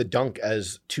almost have the Dunk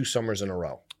as 2 summers in a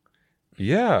row.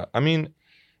 Yeah, I mean,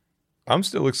 I'm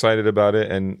still excited about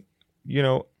it, and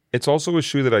it's also a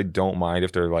shoe that I don't mind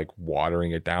if they're like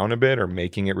watering it down a bit or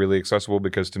making it really accessible,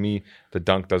 because to me, the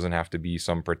Dunk doesn't have to be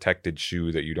some protected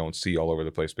shoe that you don't see all over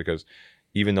the place, because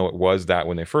even though it was that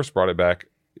when they first brought it back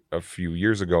a few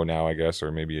years ago now, I guess, or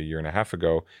maybe a year and a half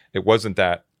ago, it wasn't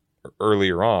that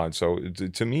earlier on. So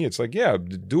to me, it's like, yeah,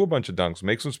 do a bunch of Dunks,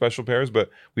 make some special pairs, but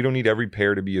we don't need every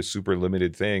pair to be a super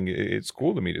limited thing. It's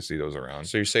cool to me to see those around.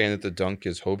 So you're saying that the Dunk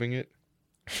is hoving it?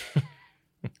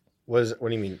 What do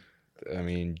you mean? I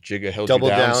mean, Jigga held Double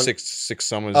you down, down. six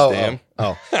summers. Oh, damn.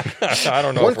 I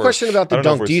don't know. One if we're- question about the I don't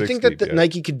know if Dunk. we're Do you 6 think that deep the yet.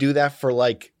 Nike could do that for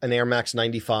like an Air Max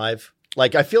 95?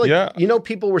 Like, I feel like, Yeah.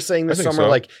 people were saying this I think summer, so.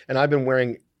 like, and I've been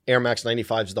wearing Air Max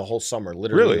 95s the whole summer,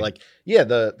 literally. Really? Like, yeah,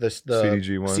 the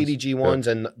CDG ones. CDG ones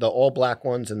and the all black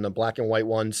ones and the black and white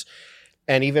ones,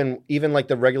 and even like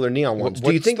the regular neon ones. Do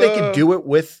you What's think they could do it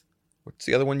with What's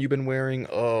the other one you've been wearing?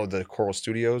 Oh, the Coral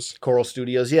Studios. Coral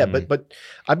Studios? Yeah, Mm. but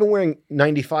I've been wearing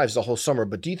 95s the whole summer.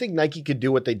 But do you think Nike could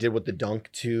do what they did with the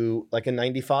Dunk to like a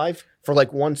 95 for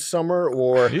like one summer?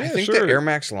 Or Yeah, I think sure. the Air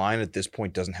Max line at this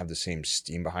point doesn't have the same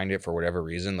steam behind it for whatever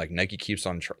reason. Like Nike keeps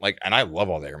on and I love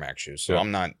all the Air Max shoes, so Yeah.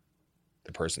 I'm not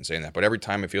the person saying that. But every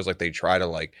time it feels like they try to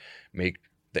like make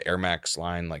the Air Max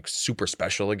line like super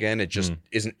special again, it just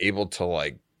isn't able to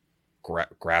like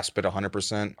grasp it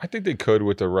 100%. I think they could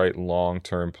with the right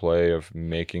long-term play of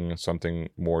making something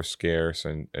more scarce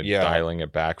and Yeah. dialing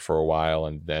it back for a while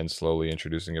and then slowly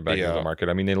introducing it back into Yeah. the market.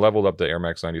 I mean, they leveled up the Air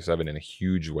Max 97 in a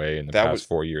huge way in the That past was-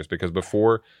 4 years, because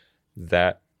before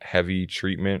that heavy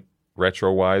treatment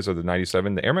retro-wise of the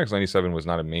 97, the Air Max 97 was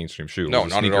not a mainstream shoe. It No,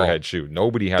 was a not at all. sneakerhead shoe.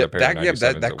 Nobody had a pair of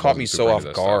 97s. That caught me so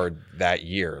off guard that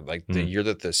year. Like the Mhm. year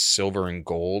that the silver and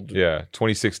gold Yeah,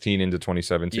 2016 into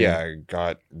 2017.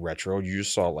 got retro. You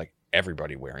just saw like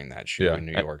everybody wearing that shoe in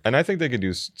New York. And I think they could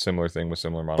do similar thing with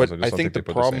similar models. But just I don't think they the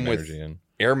put problem same with energy in.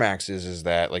 Air Max is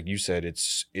that, like you said,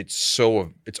 it's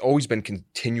always been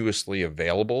continuously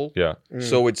available. Yeah.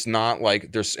 So it's not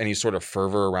like there's any sort of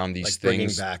fervor around these like bringing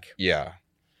things. back. Yeah.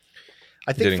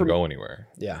 I think Didn't for go anywhere.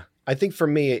 Yeah. I think for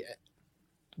me,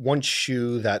 one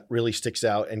shoe that really sticks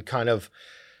out and kind of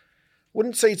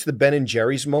wouldn't say it's the Ben and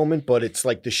Jerry's moment, but it's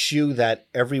like the shoe that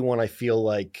everyone I feel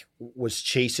like was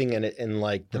chasing and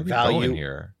like the Where are we going value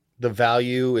here? the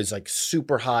value is like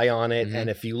super high on it. Mhm. And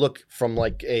if you look from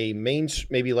like a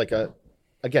maybe like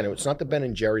again, it's not the Ben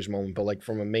and Jerry's moment, but like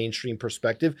from a mainstream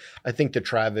perspective, I think the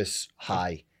Travis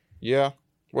high. Yeah.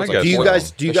 What's I guess Do you so.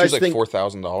 guys that think shoe's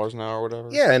like $4,000 now or whatever?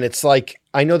 Yeah, and it's like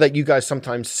I know that you guys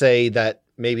sometimes say that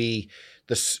maybe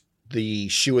the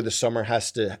shoe of the summer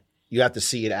you have to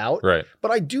see it out, Right.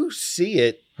 but I do see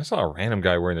it. I saw a random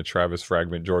guy wearing the Travis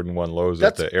Fragment Jordan 1 lows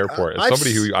at That's- the airport. I've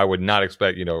Somebody who I would not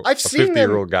expect, I've a seen them-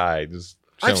 50-year-old guy just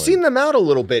I've chilling. seen them out a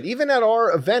little bit. Even at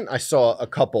our event, I saw a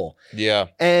couple. Yeah.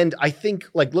 And I think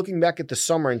like looking back at the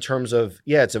summer in terms of,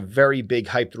 yeah, it's a very big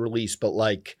hyped release, but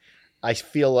like I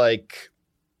feel like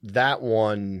that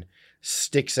one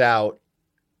sticks out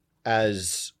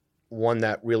as one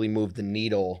that really moved the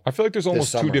needle. I feel like there's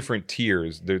almost two summer. different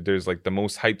tiers. There's like the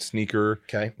most hyped sneaker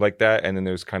Okay. like that, and then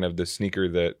there's kind of the sneaker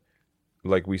that,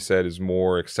 like we said, is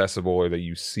more accessible or that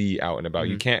you see out and about.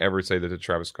 You can't ever say that the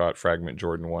Travis Scott Fragment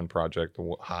Jordan 1 project,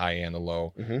 the high and the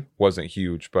low, wasn't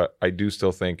huge, but I do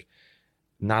still think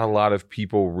not a lot of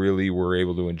people really were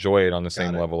able to enjoy it on the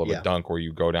same level of a Dunk, where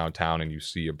you go downtown and you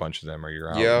see a bunch of them, or you're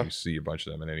out and you see a bunch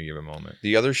of them at any given moment.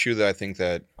 The other shoe that I think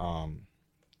that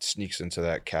sneaks into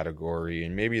that category,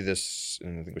 and maybe this,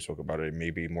 and I think we spoke about it,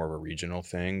 maybe more of a regional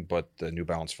thing, but the New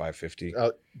Balance 550.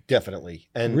 Definitely.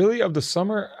 And Really, of the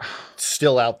summer,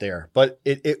 still out there, but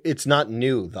it's not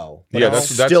new though. But Yeah, it's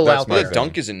that's still my out But there. the thing.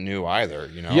 Dunk isn't new either,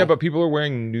 you know? yeah, but people are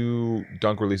wearing new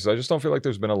Dunk releases. I just don't feel like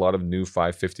there's been a lot of new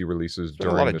 550 releases There's a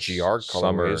during lot of the GR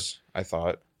summer. colorways, I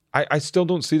thought. I still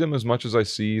don't see them as much as I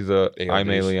see the ARDs.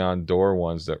 Aimé Leon Dore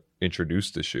ones that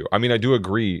introduced the shoe. I mean, I do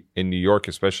agree in New York,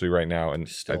 especially right now, and I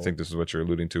Still. think this is what you're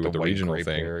alluding to with the white regional gray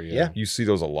thing. pair, Yeah. You see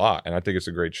those a lot, and I think it's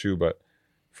a great shoe, but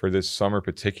for this summer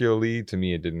particularly, to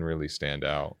me, it didn't really stand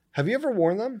out. Have you ever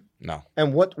worn them? No.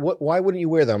 And why wouldn't you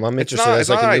wear them? I'm It's interested not, as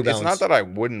like a New it's Balance. not that I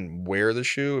wouldn't wear the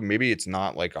shoe. Maybe it's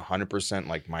not like 100%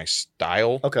 like my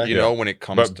style. Okay. You Yeah. know, when it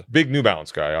comes But to. big New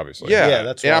Balance guy, obviously. Yeah, Yeah,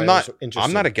 that's and why I'm I not. was interested.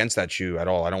 I'm not against that shoe at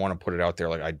all. I don't want to put it out there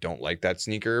like I don't like that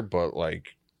sneaker, but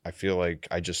like I feel like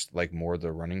I just like more the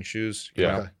running shoes. You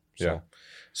Yeah. know? Okay. Yeah.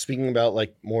 Speaking about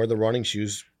like more of the running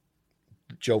shoes,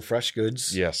 Joe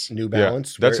Freshgoods, Yes. New Yeah.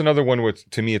 Balance. That's where- another one with,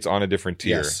 to me, it's on a different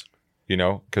tier. Yes. You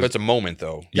know, But because it's a moment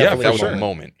though. Yeah, Definitely that a was a moment.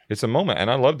 moment. it's a moment,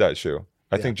 and I love that shoe.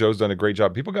 I Yeah. think Joe's done a great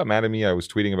job. People got mad at me. I was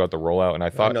tweeting about the rollout, and I I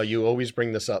thought, know you always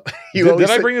bring this up. did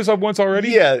I bring this up once already?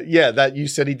 Yeah, that you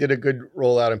said he did a good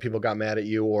rollout and people got mad at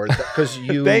you, or because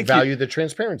you Thank you. value the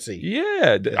transparency.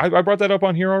 Yeah. I brought that up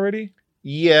on here already.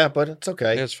 Yeah, but it's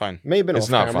okay. It's fine. May have been It's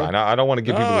off not camera. fine. I don't want to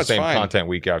give No, people the it's same fine. content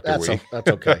week after That's week.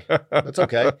 that's okay. That's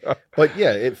okay. But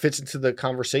yeah, it fits into the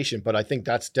conversation. But I think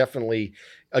that's definitely,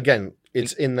 again,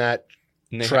 it's in that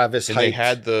And they, Travis and they hyped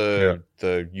had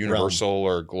the universal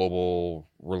or global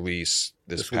release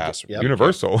this week. past Yep.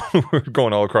 Universal. We're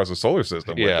going all across the solar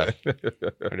system. with Yeah.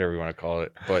 it. whatever you want to call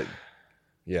it. But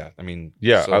yeah, I mean,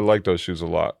 Yeah, so- I like those shoes a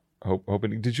lot.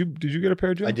 Hoping. Did you get a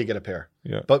pair, Joe? I did get a pair.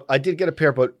 Yeah. But I did get a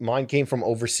pair, but mine came from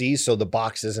overseas, so the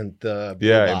box isn't the blue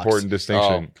Yeah, box. important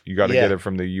distinction. You got to Yeah. get it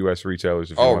from the U.S.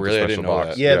 retailers if you Oh, want really? the I special didn't know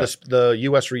box. that. Yeah, the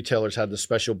U.S. retailers had the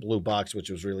special blue box,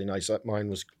 which was really nice. Mine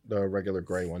was the regular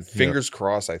gray one. fingers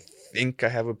crossed. I think I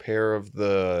have a pair of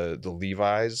the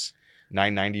Levi's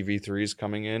 990 V3s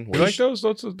coming in. You like those?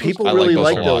 People I really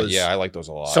like like those a lot. those. Yeah, I like those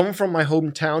a lot. Someone from my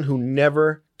hometown who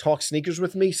never talked sneakers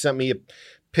with me sent me a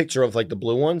picture of like the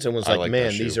blue ones and was I like, like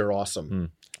 "Man, that these shoe. are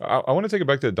awesome." I want to take it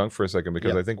back to the Dunk for a second because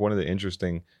Yep. I think one of the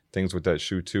interesting things with that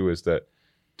shoe too is that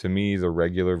to me the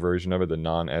regular version of it, the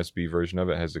non-SB version of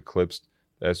it, has eclipsed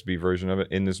the SB version of it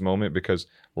in this moment because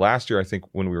last year I think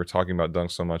when we were talking about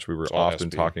Dunk so much we were It's all often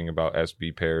SB. talking about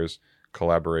SB pairs,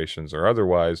 collaborations or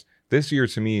otherwise. This year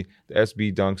to me the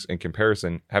SB Dunks in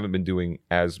comparison haven't been doing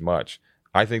as much.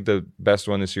 I think the best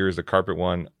one this year is the carpet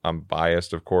one. I'm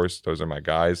biased, of course. Those are my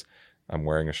guys. I'm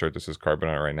wearing a shirt that says carpet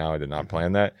on it right now. I did not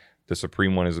plan that. The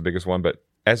Supreme one is the biggest one, but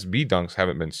SB Dunks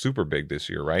haven't been super big this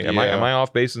year, right? Am Yeah. I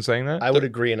off base in saying that? I would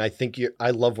agree, and I think I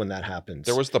love when that happens.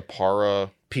 there was the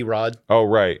Para. P Rod. Oh,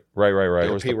 right. There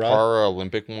was the P-Rod? Para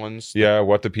Olympic ones. Yeah,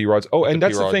 what the P-Rods. Oh, and the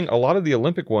that's the P-Rod. thing. A lot of the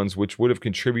Olympic ones, which would have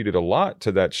contributed a lot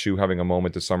to that shoe having a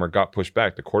moment this summer, got pushed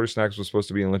back. The Quarter Snacks was supposed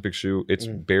to be an Olympic shoe. It's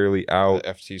barely out. The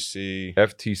FTC.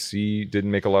 FTC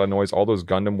didn't make a lot of noise. All those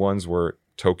Gundam ones were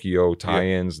Tokyo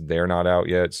tie-ins. They're not out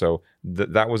yet. So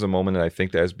that was a moment that I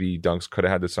think the SB Dunks could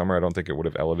have had this summer. I don't think it would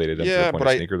have elevated them to Yeah, the point but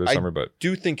of I- sneaker this I summer. But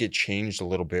do think it changed a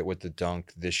little bit with the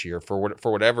Dunk this year for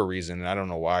whatever reason, and I don't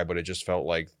know why, but it just felt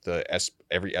like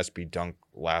every SB Dunk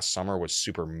last summer was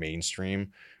super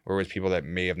mainstream, whereas people that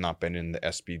may have not been in the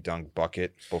SB Dunk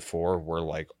bucket before were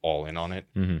like all in on it.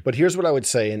 But here's what I would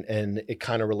say, and it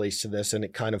kind of relates to this, and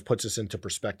it kind of puts us into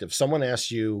perspective. Someone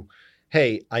asks you,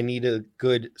 "Hey, I need a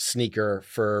good sneaker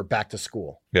for back to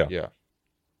school." Yeah,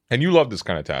 and you love this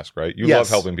kind of task, right? You Yes. love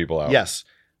helping people out. Yes,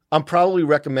 I'm probably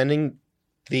recommending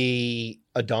a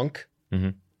Dunk,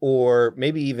 Mhm. or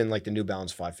maybe even like the New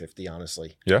Balance 550.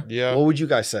 Honestly, yeah. what would you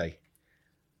guys say?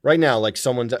 Right now, like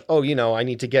someone's, I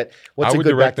need to get what's I a would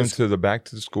good direct back them to the back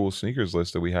to school sneakers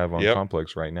list that we have on Yep.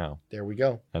 Complex right now. There we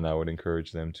go. And I would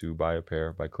encourage them to buy a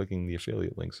pair by clicking the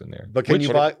affiliate links in there. But can Which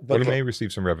you buy? we But may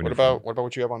receive some revenue What about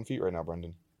what you have on feet right now,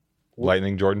 Brendan? from.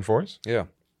 Lightning Jordan 4s? Yeah,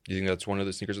 you think that's one of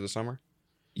the sneakers of the summer?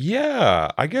 Yeah,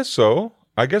 I guess so.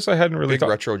 I guess I hadn't really Big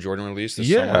retro Jordan release this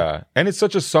yeah, summer. and it's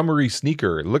such a summery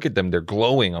sneaker. Look at them; they're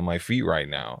glowing on my feet right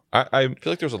now. I I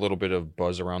feel like there's a little bit of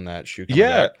buzz around that shoe. coming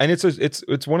yeah, back. and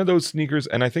it's one of those sneakers,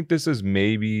 and I think this is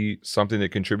maybe something that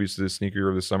contributes to the sneaker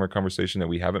of the summer conversation that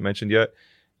we haven't mentioned yet.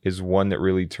 Is one that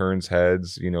really turns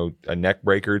heads. You know, a neck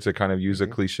breaker, to kind of use a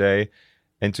cliche.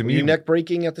 And to Were me, you neck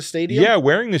breaking at the stadium? yeah,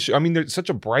 wearing the shoe. I mean, they're such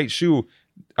a bright shoe.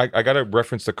 I got to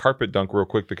reference the Carpet Dunk real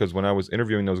quick, because when I was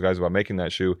interviewing those guys about making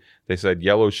that shoe, they said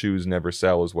yellow shoes never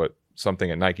sell, is what something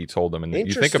at Nike told them. And you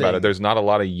think about it, Interesting. there's not a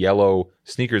lot of yellow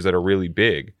sneakers that are really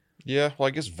big. Yeah, well, I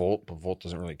guess Volt, but Volt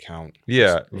doesn't really count.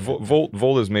 Yeah,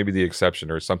 Volt is maybe the exception,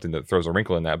 or something that throws a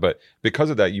wrinkle in that. But because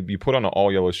of that, you put on an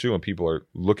all yellow shoe and people are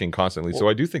looking constantly. So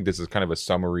I do think this is kind of a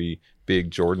summery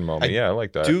big Jordan moment. I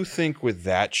like that. Do think with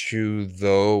that shoe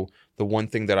though, the one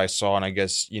thing that I saw, and I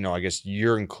guess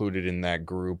you're included in that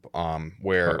group,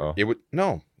 where Uh-oh. it would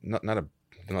not a.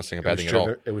 I'm not saying a bad thing at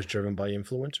all. It was driven by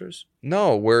influencers.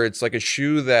 No, where it's like a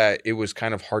shoe that it was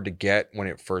kind of hard to get when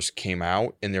it first came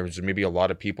out, and there was maybe a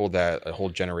lot of people, that a whole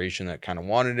generation that kind of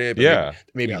wanted it, but Yeah.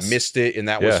 maybe Yes. missed it, and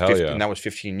that Yeah, was hell 15, yeah. and that was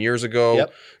 15 years ago.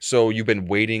 Yep. So you've been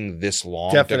waiting this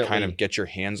long to Definitely. kind of get your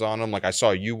hands on them. Like I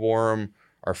saw you wore them.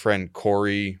 Our friend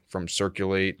Corey from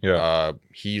Circulate, Yeah.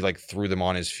 he like threw them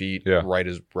on his feet Yeah.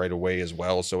 right away as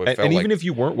well. So it felt And like even if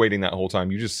you weren't waiting that whole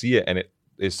time, you just see it, and it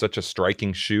is such a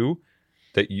striking shoe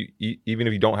that you even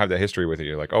if you don't have that history with it,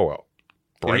 you're like, oh well,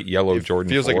 bright yellow it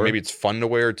Jordan. feels 4. like maybe it's fun to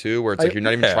wear too, where it's like you're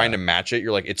not even yeah. trying to match it.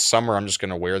 You're like, it's summer, I'm just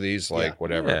gonna wear these, like Yeah.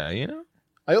 whatever. Yeah, you know.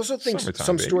 I also think Summertime,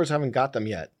 some baby. stores haven't got them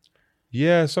yet.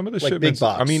 Yeah, some of the Like big shipments.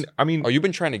 box. I mean, Oh, you've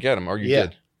been trying to get them, or you Yeah.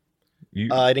 did? you,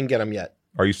 I didn't get them yet.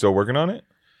 are you still working on it?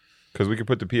 Because we could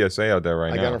put the PSA out there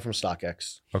right I now. got them from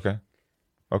StockX.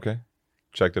 Okay,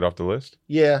 checked it off the list.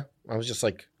 Yeah, I was just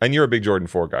like And you're a big Jordan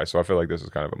 4 guy, so I feel like this is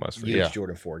kind of a must for huge you. Yeah.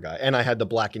 Jordan 4 guy, and I had the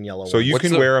black and yellow. So one. you What's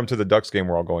can the- wear them to the Ducks game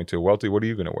we're all going to. Welty, what are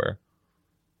you going to wear?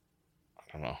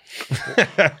 I don't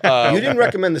know. You didn't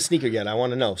recommend the sneaker yet. I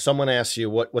want to know. Someone asks you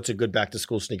what's a good back to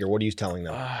school sneaker. What are you telling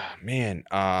them? Man,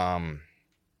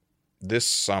 this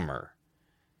summer,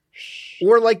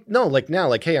 Or like now,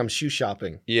 hey, I'm shoe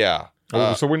shopping. yeah.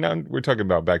 So we're talking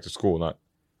about back to school, not.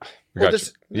 We Well, got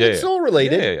this you. Yeah, it's yeah. all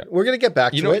related. Yeah. We're gonna get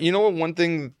back You to know, it. you know what? One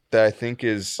thing that I think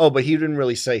is Oh, but he didn't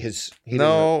really say his.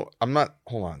 no, I'm not.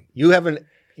 Hold on. You haven't.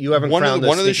 You haven't. One of crowned the,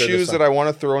 one of the sneaker shoes this that I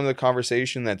want to throw into the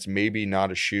conversation that's maybe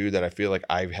not a shoe that I feel like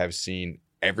I have seen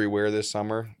everywhere this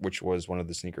summer, which was one of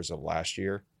the sneakers of last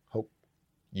year. Hope.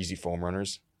 Yeezy Foam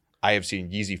Runners. I have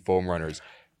seen Yeezy Foam Runners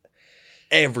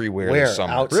everywhere Where this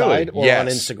summer. outside or Yes. on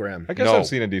Instagram? I guess No. I've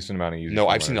seen a decent amount of users. No,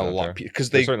 I've seen a lot because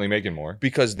They're they certainly making more.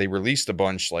 because they released a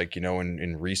bunch like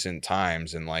in recent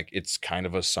times, and like it's kind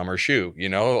of a summer shoe, like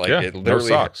Yeah, it no literally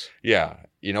socks. Yeah,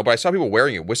 but I saw people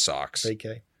wearing it with socks.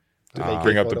 Vacay. Do Uh, vacay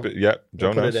Bring up photo? the yeah,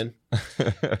 We'll Joe put knows. it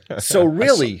in. So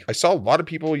really, I saw a lot of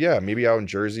people, maybe out in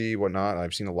Jersey, whatnot.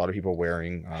 I've seen a lot of people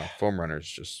wearing foam runners,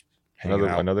 just hanging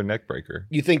out. another neck breaker.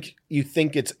 you think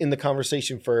it's in the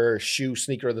conversation for shoe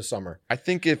sneaker of the summer? I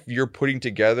think if you're putting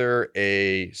together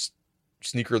a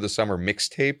sneaker of the summer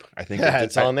mixtape, I think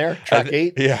It's on there. Track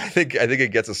 8. Yeah, I think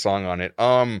it gets a song on it.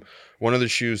 One of the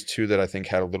shoes too that I think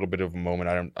had a little bit of a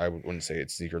moment. I wouldn't say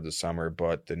it's sneaker of the summer,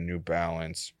 but the New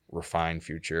Balance Refined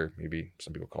Future. Maybe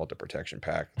some people call it the protection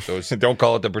pack. Those Don't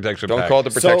call it the protection. don't pack. call it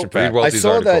the protection So, pack. Read well- I Welty's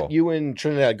saw that article. you and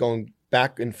Trinidad going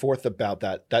back and forth about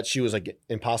that. That shoe was like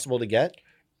impossible to get.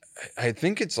 I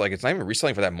think it's like it's not even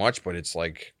reselling for that much, but it's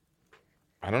like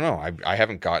I don't know. I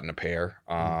haven't gotten a pair.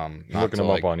 Not looking to, them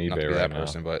up on not to eBay be right that now.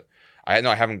 person, but I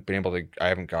haven't been able to. I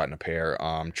haven't gotten a pair.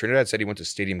 Trinidad said he went to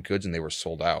Stadium Goods and they were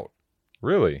sold out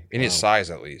Really? in his size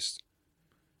at least.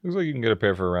 Looks like you can get a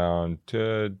pair for around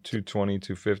 $220,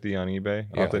 $250 on eBay.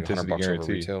 Yeah, like Authenticity $100 over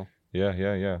guarantee. retail.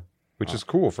 Yeah. Which is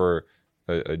cool for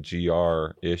a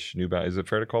GR-ish New Balance. Is it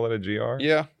fair to call it a GR?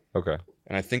 Yeah, Okay.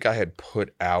 and I think I had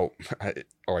put out,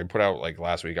 I put out like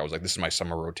last week. I was like, this is my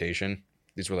summer rotation.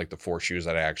 These were like the 4 shoes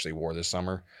that I actually wore this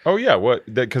summer. Oh yeah,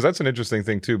 because that's an interesting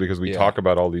thing too. Because we Yeah. talk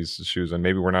about all these shoes and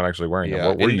maybe we're not actually wearing them. Yeah,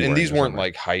 What were you and wearing these this weren't summer?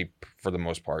 like hype for the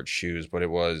most part shoes, but it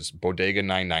was Bodega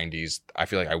 990s. I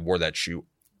feel like I wore that shoe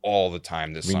all the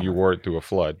time this I mean, summer. you wore it through a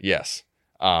flood. Yes.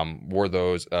 Wore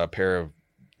those, a pair of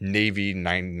Navy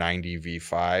 990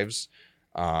 V5s.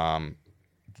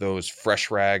 Those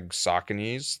Fresh Rag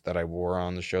Sauconys that I wore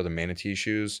on the show, the Manatee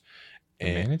shoes.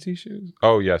 The manatee shoes?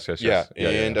 Oh yes. Yeah,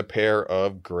 and a pair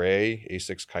of gray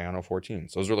Asics Kayano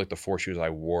 14s. Those were like the 4 shoes I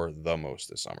wore the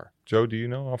most this summer. Joe, do you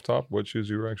know off top what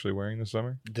shoes you were actually wearing this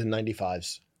summer? The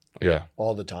 95s Yeah.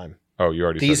 all the time. Oh, you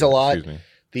already These said a that. lot. Excuse me.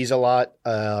 These a lot.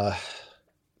 Do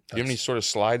you have any sort of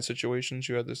slide situations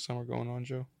you had this summer going on,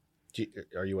 Joe? Do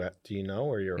you know,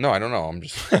 or you're? No, I don't know. I'm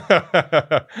just.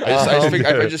 I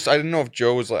didn't know if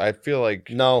Joe was like. I feel like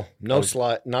No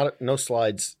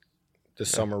slides this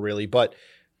summer really, but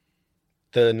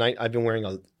the night I've been wearing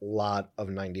a lot of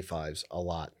 95s, a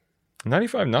lot.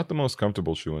 95, not the most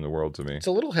comfortable shoe in the world to me. It's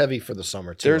a little heavy for the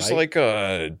summer too. there's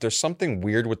right? there's something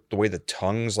weird with the way the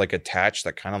tongue's like attached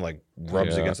that kind of like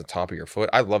rubs Yeah. against the top of your foot.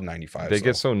 I love 95s. They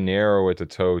get so narrow at the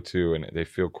toe too, and they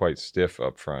feel quite stiff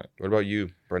up front. What about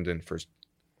you, Brendan? First,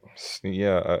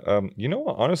 Yeah, you know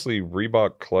what? Honestly,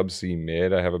 Reebok Club C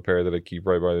Mid. I have a pair that I keep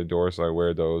right by the door, so I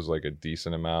wear those like a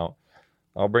decent amount.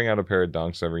 I'll bring out a pair of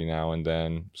Dunks every now and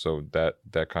then, so that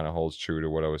kind of holds true to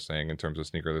what I was saying in terms of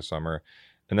sneaker this summer.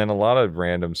 And then a lot of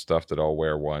random stuff that I'll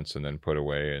wear once and then put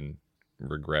away and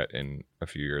regret in a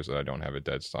few years that I don't have a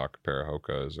dead stock pair of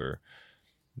Hokas or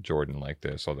Jordan like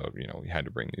this. Although we had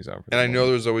to bring these out. and I know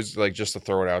there's always like, just to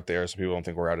throw it out there so people don't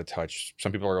think we're out of touch.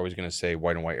 Some people are always going to say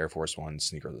white and white Air Force One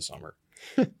sneaker of the summer,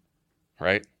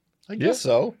 right? I guess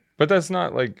so. but that's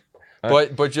not like.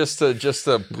 But just to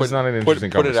put not an put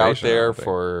interesting it out conversation, I there don't think.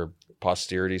 for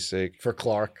posterity's sake. For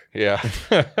Clark, Yeah,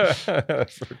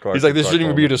 Clark he's like, this and shouldn't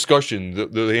even be a Clark discussion.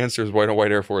 The answer is white and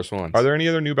white Air Force Ones. Are there any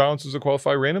other New Balances that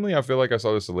qualify randomly? I feel like I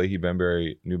saw this Leahy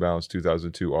Benberry New Balance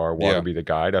 2002 R Water Yeah. Be the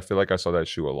Guide. I feel like I saw that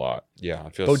shoe a lot. Yeah, I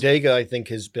feel Bodega I think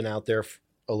has been out there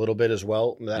a little bit as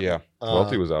well. Yeah.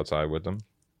 Welty was outside with them.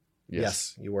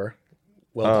 Yes, you were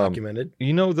well documented.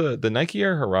 You know, the Nike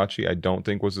Air Hirachi I don't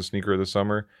think was the sneaker of the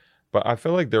summer, but I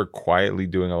feel like they're quietly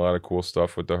doing a lot of cool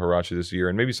stuff with the Hirachi this year,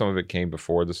 and maybe some of it came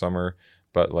before the summer.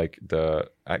 But like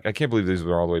I can't believe these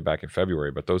were all the way back in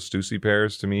February. But those Stussy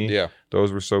pairs to me, Yeah.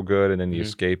 those were so good. And then the Mhm.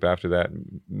 Escape after that,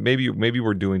 maybe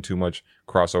we're doing too much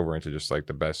crossover into just like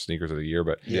the best sneakers of the year.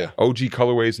 But Yeah. OG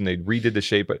colorways, and they redid the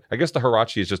shape. But I guess the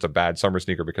Hirachi is just a bad summer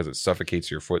sneaker because it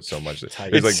suffocates your foot so much.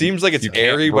 Tight. It's It seems like it's you can't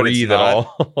airy, but it's breathe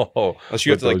not. at all. Unless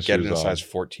you have with to like those get it in a shoes on. size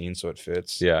 14 so it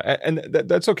fits. Yeah, and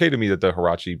that's okay to me that the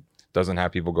Hirachi doesn't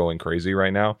have people going crazy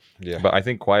right now. Yeah. But I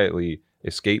think quietly,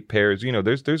 Escape pairs,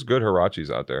 there's good Hirachis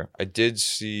out there. I did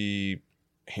see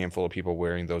a handful of people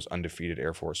wearing those undefeated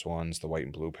Air Force Ones, the white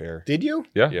and blue pair. Did you?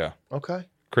 Yeah. Yeah. Okay.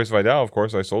 Chris Vidal, of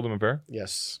course, I sold him a pair.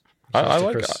 Yes. I Shouts to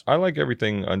like Chris. I like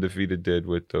everything Undefeated did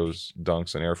with those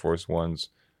Dunks and Air Force Ones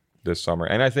this summer,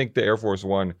 and I think the Air Force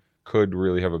One could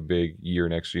really have a big year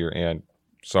next year and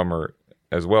summer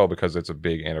as well because it's a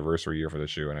big anniversary year for the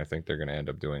shoe, and I think they're going to end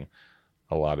up doing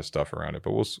a lot of stuff around it.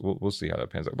 But we'll see how that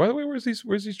pans out. By the way, where's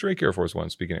these Drake Air Force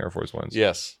Ones? Speaking of Air Force Ones,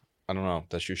 Yes. I don't know.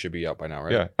 That shoe should be out by now,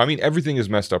 right? yeah. I mean, everything is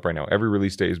messed up right now. Every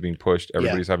release date is being pushed.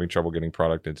 Everybody's having trouble getting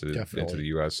product into Definitely. the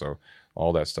US. So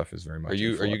all that stuff is very much. Are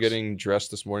you in flux. getting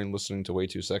dressed this morning listening to Way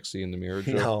Too Sexy in the mirror,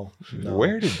 Joe? No.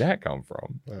 Where did that come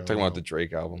from? I don't Talking know. about the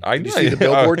Drake album. I Did you see the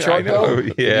Billboard chart though?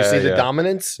 Yeah, Did you see the yeah.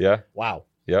 dominance? Yeah. Wow.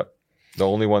 Yep. The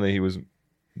only one that he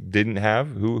didn't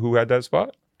have. Who had that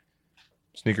spot?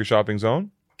 Sneaker Shopping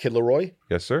Zone. Kid Leroy?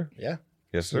 Yes, sir. Yeah.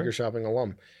 Yes, sir. Sneaker shopping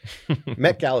alum.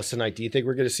 Met Gala tonight. Do you think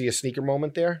we're going to see a sneaker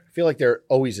moment there? I feel like there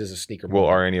always is a sneaker Well,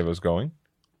 moment. are any of us going?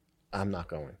 I'm not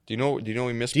going. Do you know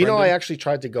we missed? Do you know I Brendan? actually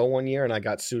tried to go one year and I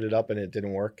got suited up and it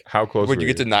didn't work? How close? Would were you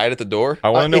get denied at the door? I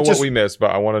want to know it what just- we missed,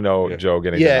 but I want to know Yeah. Joe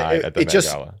getting Yeah, denied at the it Met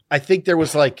just- Gala. I think there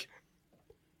was like,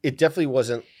 it definitely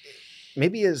wasn't,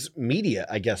 maybe as media,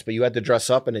 I guess, but you had to dress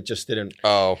up and it just didn't,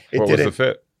 Oh, it What was didn't. the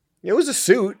fit? It was a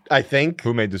suit, I think.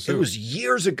 Who made the suit? It was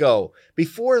years ago.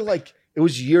 Before, like, it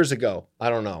was years ago. I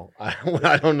don't know.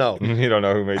 I don't know. You don't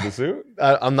know who made the suit?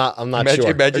 I'm not Imagine-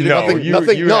 sure. imagine if No, nothing. you-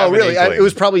 nothing. you No, have an really. inkling. It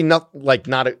was probably not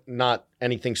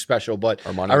anything special. But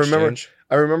Armani I remember. Exchange.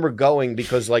 I remember going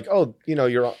because, like, oh,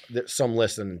 you're on some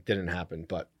list and it didn't happen.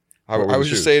 But I What were was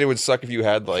the just shoes? saying it would suck if you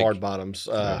had like hard bottoms,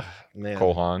 man.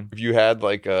 Cole Haan. if you had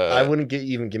like I a wouldn't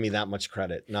even give me that much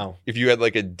credit. No, if you had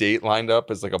like a date lined up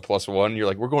as like a +1, you're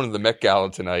like, we're going to the Met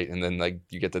Gala tonight, and then like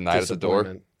you get denied at the door.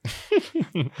 disappointment.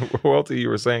 Welty, you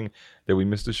were saying that we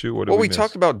missed a shoe. What did Well, we miss?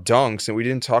 talked about dunks, and we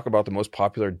didn't talk about the most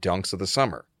popular dunks of the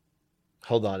summer.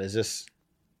 Hold on, is this?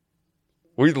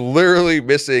 We're literally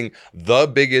missing the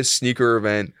biggest sneaker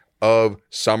event of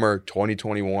summer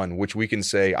 2021, which we can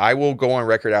say, I will go on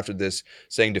record after this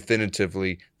saying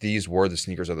definitively these were the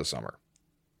sneakers of the summer.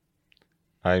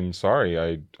 I'm sorry.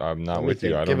 I'm not Let me with you.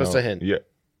 think. I don't Give us know. a hint. Yeah.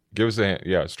 Give us a hint.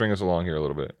 Yeah. String us along here a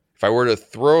little bit. If I were to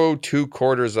throw 2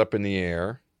 quarters up in the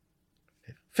air,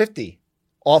 50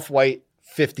 off-white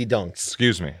 50 dunks.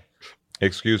 Excuse me.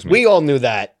 Excuse me. We all knew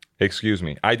that. Excuse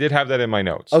me. I did have that in my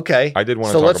notes. Okay. I did want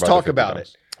to So talk let's about talk the 50 about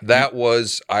dunks. that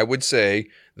was, I would say,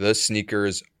 the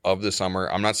sneakers of the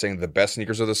summer. I'm not saying the best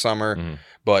sneakers of the summer, Mhm.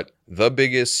 but the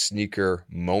biggest sneaker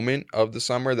moment of the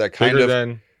summer that kind Bigger of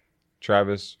than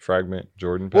Travis, Fragment,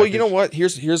 Jordan. Well, package. you know what?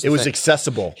 Here's the It was thing.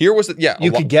 accessible. Here was the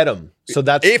You could get them. So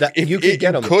that's if you could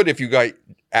get them. if you got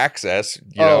access.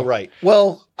 You know, right.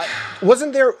 Well,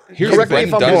 wasn't there? Here's Correct the me thing,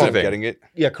 if I'm Doug, wrong. the thing. getting it.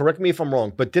 Yeah, correct me if I'm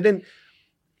wrong. But didn't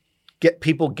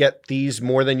people get these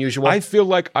more than usual? I feel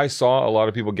like I saw a lot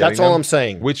of people getting That's all them, I'm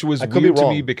saying. which was I could be weird to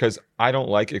me wrong. because I don't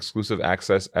like exclusive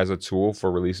access as a tool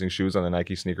for releasing shoes on the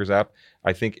Nike Sneakers app.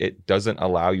 I think it doesn't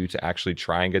allow you to actually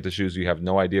try and get the shoes. You have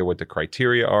no idea what the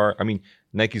criteria are. I mean,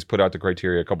 Nike's put out the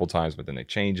criteria a couple times, but then they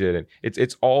change it, and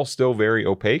it's all still very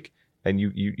opaque. And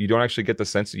you don't actually get the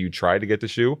sense that you try to get the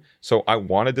shoe. So I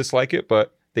want to dislike it,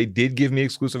 but they did give me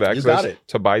exclusive got access it.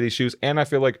 to buy these shoes, and I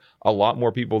feel like a lot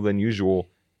more people than usual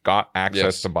got access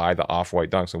Yes. to buy the Off-White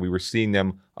Dunks, and we were seeing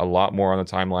them a lot more on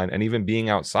the timeline, and even being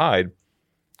outside.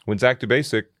 When Zach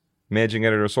DeBasic, managing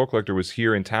editor of Soul Collector, was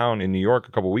here in town in New York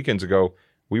a couple weekends ago,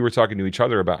 we were talking to each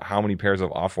other about how many pairs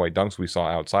of Off-White Dunks we saw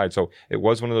outside. So it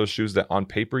was one of those shoes that on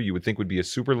paper you would think would be a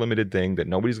super limited thing that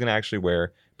nobody's going to actually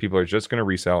wear. People are just going to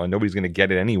resell, and nobody's going to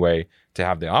get it anyway to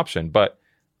have the option. But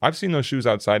I've seen those shoes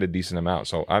outside a decent amount,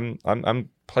 so I'm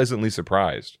pleasantly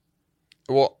surprised.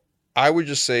 Well, I would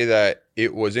just say that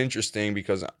it was interesting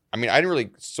because I mean I didn't really.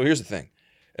 So here's the thing,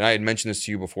 and I had mentioned this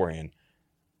to you beforehand.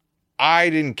 I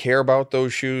didn't care about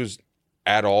those shoes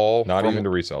at all. Not even to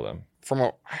resell them.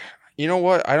 You know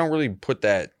what? I don't really put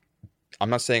that. I'm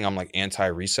not saying I'm like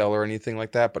anti-resell or anything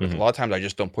like that, but a lot of times I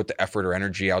just don't put the effort or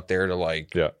energy out there to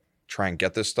like try and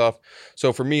get this stuff.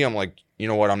 So for me, I'm like, you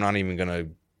know what? I'm not even gonna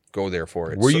go there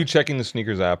for it. Were you checking the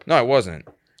Sneakers app No, I wasn't.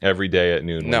 every day at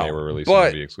noon when No, they were releasing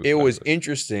but the exclusive it was access?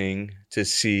 interesting to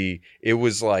see. It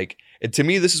was like, and to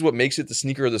me, this is what makes it the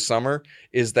sneaker of the summer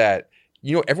is that,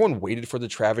 you know, everyone waited for the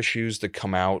Travis shoes to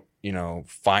come out, you know,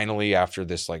 finally after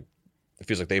this, like, it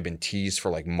feels like they've been teased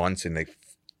for like months and they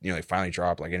finally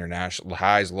dropped like international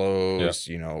highs, lows,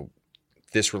 you know,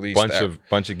 this release.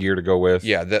 bunch of gear to go with.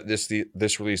 Yeah,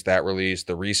 this release, that release,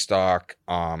 the restock,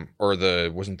 or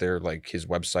wasn't there like his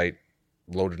website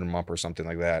loaded them up or something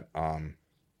like that.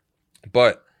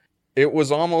 But it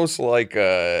was almost like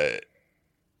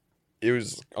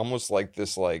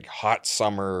this like hot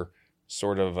summer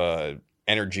sort of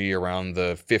energy around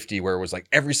the 50 where it was like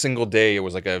every single day it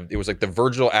was like the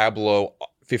Virgil Abloh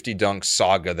 50 dunk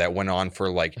saga that went on for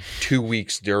like 2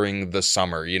 weeks during the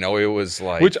summer. You know, it was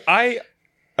like, Which I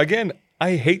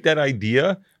hate that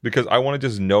idea because I want to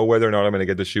just know whether or not I'm going to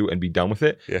get the shoe and be done with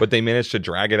it. Yeah. But they managed to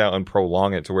drag it out and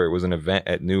prolong it to where it was an event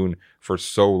at noon for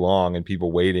so long and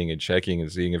people waiting and checking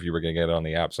and seeing if you were going to get it on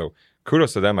the app. So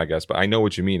kudos to them, I guess. But I know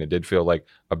what you mean. It did feel like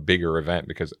a bigger event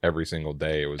because every single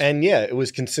day it was. And yeah, it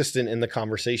was consistent in the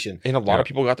conversation. and a lot of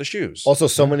people got the shoes. Also,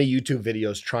 so many YouTube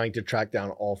videos trying to track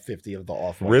down all 50 of the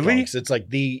Off-White Really? Dunks. It's like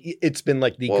it's been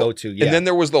like the Well, go-to. Yeah. And then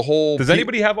there was the whole. Does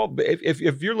anybody have all? If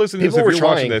you're listening to this, People if were you're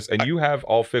watching trying. this, and you have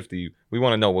all 50, we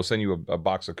want to know. We'll send you a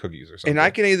box of cookies or something. And I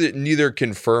can neither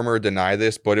confirm or deny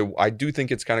this, but I do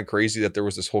think it's kind of crazy that there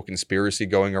was this whole conspiracy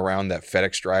going around that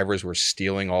FedEx drivers were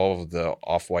stealing all of the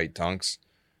Off-White Dunks.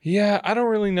 Yeah, I don't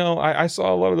really know. I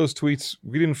saw a lot of those tweets.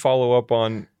 We didn't follow up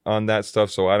on that stuff,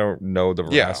 so I don't know the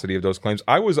veracity of those claims.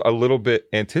 I was a little bit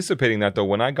anticipating that, though,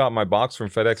 when I got my box from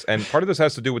FedEx. And part of this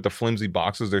has to do with the flimsy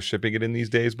boxes they're shipping it in these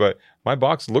days, but my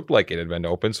box looked like it had been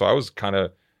open, so I was kind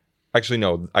of... Actually,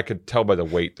 no, I could tell by the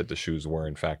weight that the shoes were,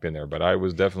 in fact, in there, but I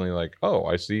was definitely like, oh,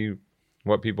 I see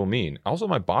what people mean. Also,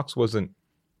 my box wasn't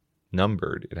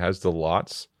numbered. It has the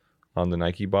lots on the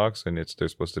Nike box, and they're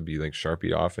supposed to be like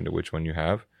Sharpied off into which one you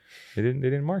have. They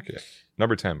didn't mark it.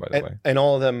 Number 10, by the way. and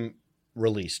all of them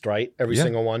released, right? Every Yeah.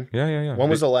 single one. Yeah. When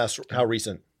was the last? How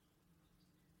recent?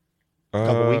 A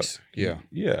couple weeks. Yeah.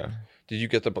 Yeah. Did you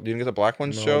get the black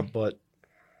ones, No, Joe? but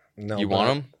no. You but want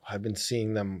them? I've been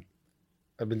seeing them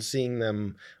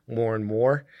more and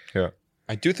more.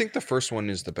 I do think the first one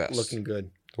is the best. Looking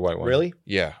good. The white one. Really?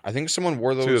 Yeah, I think someone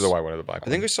wore It's those. either the white one or the black I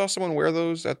one. think I saw someone wear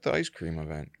those at the ice cream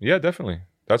event. Yeah, definitely.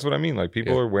 That's what I mean. Like,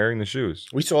 people Yeah. are wearing the shoes.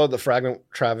 We saw the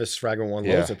Travis Fragrant One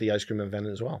Lows Yeah. at the ice cream event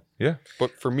as well.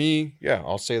 But for me, yeah,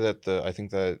 I'll say that I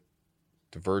think that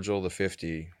the Virgil, the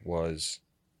 50, was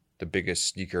the biggest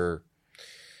sneaker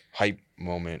hype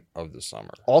moment of the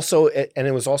summer. Also, and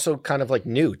it was also kind of like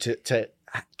new to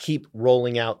keep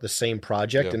rolling out the same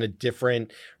project Yeah. in a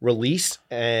different release,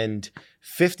 and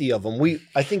 50 of them.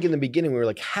 I think in the beginning we were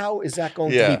like, how is that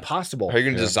going to Yeah. be possible? Are you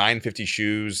going to Yeah. design 50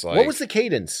 shoes? Like, What was the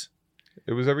cadence?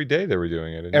 It was every day they were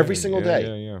doing it. Every single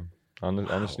day? Yeah. On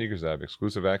the Sneakers app,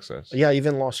 exclusive access. Yeah, I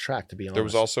even lost track, to be honest. There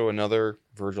was also another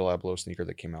Virgil Abloh sneaker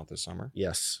that came out this summer.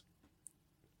 Yes.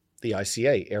 The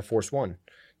ICA, Air Force One.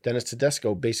 Dennis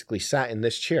Tedesco basically sat in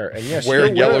this chair. And yes,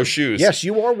 Wearing you're yellow shoes. Yes,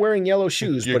 you are wearing yellow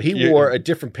shoes, You- but he you- wore a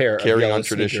different pair of carrying yellow on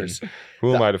tradition. sneakers.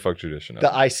 Who am I to fuck tradition up? The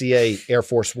ICA Air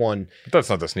Force One. But that's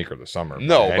not the sneaker of the summer.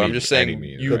 No, by but I'm any- just saying any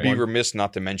means, you'd right? be remiss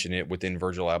not to mention it within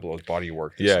Virgil Abloh's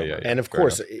bodywork. this Yeah, summer. yeah. And of fair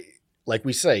course, like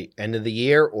we say, end of the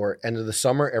year or end of the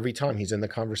summer, every time he's in the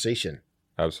conversation.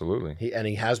 Absolutely.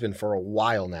 He has been for a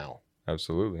while now.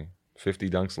 Absolutely. 50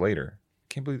 dunks later.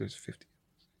 Can't believe there's 50.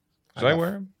 Should I I know.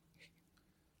 wear them?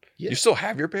 Yeah. You still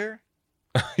have your pair?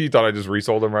 You thought I just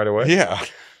resold them right away? Yeah.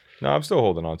 No, I'm still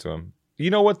holding on to them.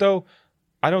 You know what, though?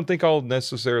 I don't think I'll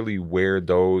necessarily wear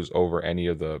those over any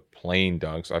of the plain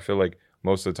dunks. I feel like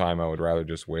most of the time I would rather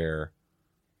just wear,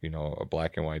 a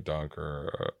black and white dunk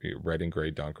or a red and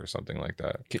gray dunk or something like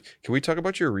that. Can we talk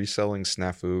about your reselling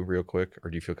snafu real quick,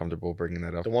 or do you feel comfortable bringing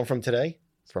that up The one from today?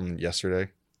 from yesterday?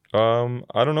 I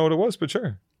don't know what it was, but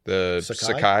sure. The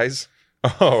Sakai? Sakai's?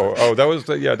 Oh, that was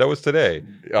that was today.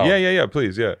 Oh, Yeah,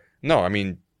 please, yeah. No, I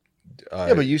mean,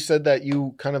 Yeah, but you said that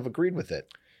you kind of agreed with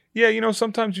it. Yeah,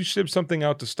 sometimes you ship something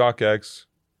out to StockX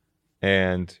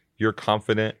and you're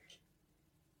confident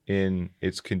in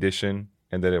its condition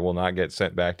and that it will not get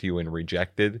sent back to you and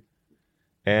rejected.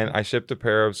 And I shipped a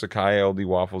pair of Sakai LD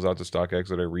waffles out to StockX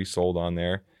that I resold on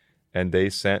there, and they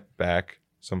sent back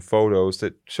some photos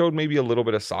that showed maybe a little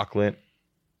bit of sock lint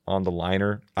on the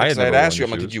liner. I'd never asked worn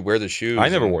you, the did shoes. you wear the shoes? I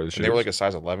never wore the And shoes. they were like a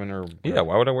size 11 or Yeah,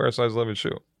 why would I wear a size 11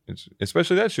 shoe? It's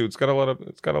especially that shoe. It's got a lot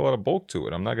of bulk to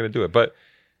it. I'm not going to do it. But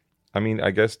I mean,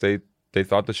 I guess they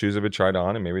thought the shoes had been tried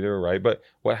on and maybe they were right. But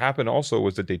what happened also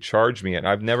was that they charged me, and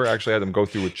I've never actually had them go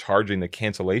through with charging the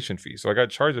cancellation fee. So I got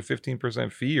charged a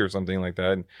 15% fee or something like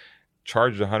that, and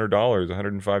charged $100,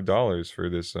 $105 for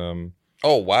this.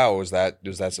 Oh wow, was that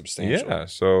substantial? Yeah.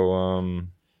 So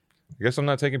I guess I'm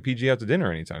not taking PG out to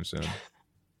dinner anytime soon.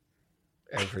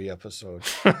 Every episode.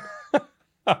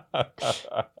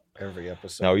 Every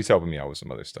episode. No, he's helping me out with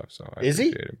some other stuff. So I Is he?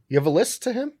 appreciate You have a list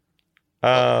to him?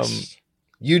 him.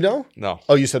 You know? No,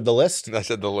 Oh, you said the list? I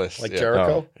said the list. Like yeah.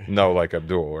 Jericho? No, like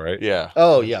Abdul, right? Yeah.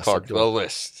 Oh, yes. Clark, Abdul. the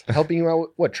list. Helping you out with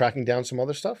what? Tracking down some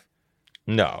other stuff?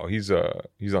 No, he's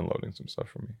unloading some stuff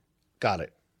for me. Got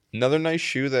it. Another nice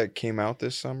shoe that came out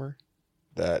this summer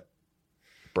that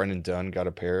Brendan Dunn got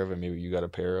a pair of, and maybe you got a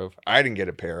pair of. I didn't get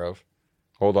a pair of.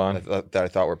 Hold on. That I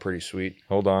thought were pretty sweet.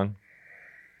 Hold on.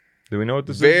 Do we know what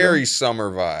this is? Very Joe? summer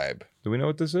vibe. Do we know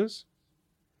what this is?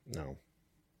 No.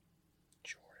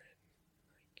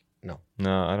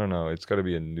 No, I don't know. It's got to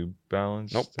be a New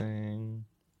Balance Nope. thing.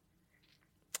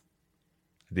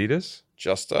 Adidas?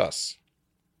 Just us.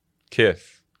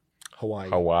 Kith.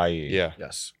 Hawaii. Yeah.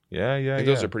 Yes. Yeah. I think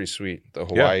those are pretty sweet. The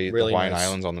Really Hawaiian nice.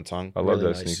 Islands on the tongue. I love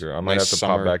really that nice. sneaker. I might Nice have to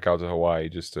summer. pop back out to Hawaii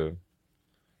just to.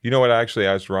 You know what? I actually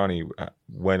asked Ronnie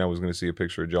when I was going to see a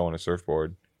picture of Joe on a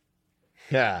surfboard.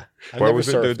 Yeah. I Why never was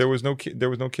it? surfed. There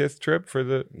was no Kith trip for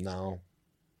the. No.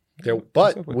 What's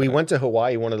But up with we that? went to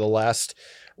Hawaii one of the last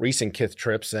recent Kith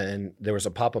trips, and there was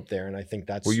a pop up there, and I think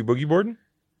that's. Were you boogie boarding?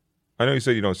 I know you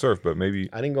said you don't surf, but maybe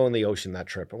I didn't go in the ocean that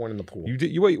trip. I went in the pool. you did.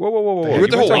 You wait. Whoa! You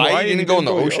went to Hawaii? You didn't go in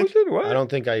the ocean? What? I don't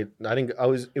think I didn't.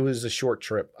 It was a short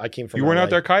trip. I came from. You weren't LA. out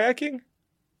there kayaking?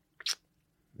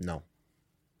 No,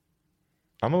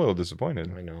 I'm a little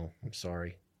disappointed. I know. I'm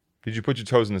sorry. Did you put your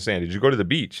toes in the sand? Did you go to the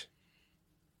beach?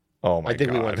 Oh my I think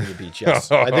god! we went to the beach.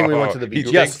 Yes, I think we went to the beach.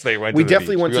 He Yes, thinks they went we to the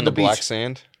definitely beach. went You to on the the black beach.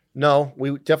 sand? No,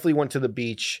 we definitely went to the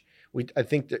beach. I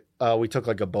think that we took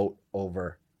like a boat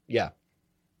over. Yeah,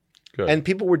 Good. and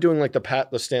people were doing like the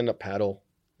stand up paddle.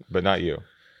 But not you.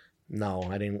 No,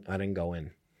 I didn't go in.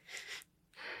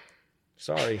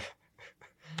 Sorry.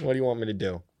 What do you want me to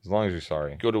do? As long as you're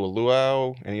sorry. Go to a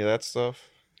luau? Any of that stuff?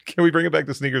 Can we bring it back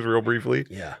to sneakers real briefly?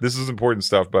 Yeah. This is important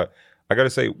stuff, but I got to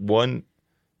say one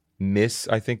miss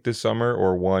I think this summer,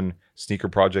 or one sneaker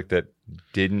project that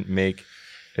didn't make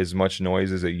as much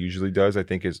noise as it usually does, I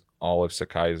think, is all of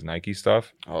Sakai's Nike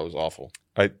stuff. Oh, it was awful.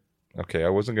 Okay, I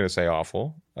wasn't going to say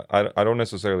awful. I don't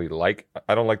necessarily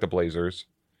I don't like the Blazers,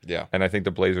 Yeah. and I think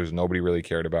the Blazers nobody really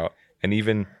cared about. And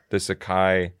even the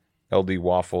Sakai LD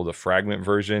Waffle, the fragment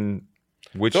version,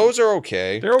 which Those are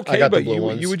okay. they're I okay, got the but blue you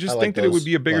ones. would just I think like that it would those,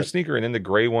 be a bigger but- sneaker. And then the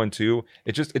gray one too.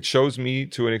 It shows me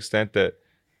to an extent that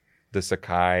the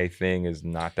Sakai thing is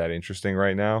not that interesting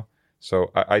right now.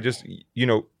 So I just,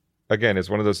 again, it's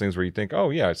one of those things where you think, oh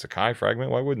yeah, it's Sakai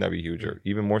fragment. Why wouldn't that be huge? Or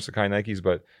even more Sakai Nikes.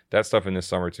 But that stuff in this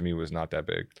summer to me was not that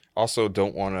big. Also,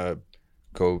 don't want to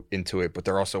go into it, but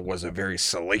there also was a very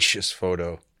salacious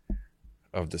photo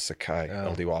of the Sakai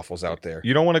Oh. LD waffles out there.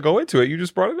 You don't want to go into it. You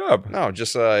just brought it up. No,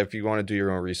 just if you want to do your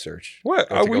own research. What?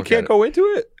 Go take a We look can't at it. go into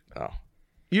it. Oh.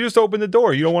 You just open the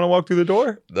door. You don't want to walk through the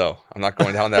door? No, I'm not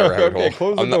going down that rabbit Okay, hole.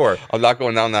 close the I'm door. I'm not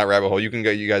going down that rabbit hole. You can go.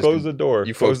 You guys Close can, the door.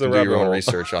 You Close folks the can do your rabbit own hole.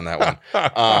 research on that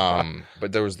one.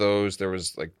 But there was those. There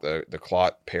was like the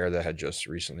Clot pair that had just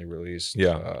recently released.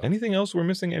 Yeah. Anything else we're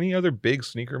missing? Any other big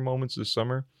sneaker moments this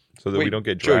summer so that we Wait, don't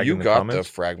get Joe, dragged you in the got comments?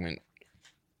 the Fragment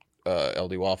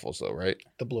LD waffles though, right?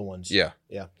 The blue ones. Yeah.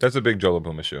 That's a big Joe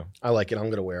LaPuma shoe. I like it. I'm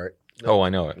gonna wear it. Oh, I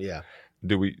know it. Yeah.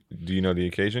 Do you know the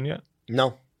occasion yet?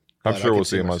 No. I'm But I sure can we'll see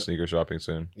see him on myself- sneaker shopping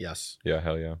soon. Yes. Yeah,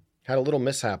 hell yeah. Had a little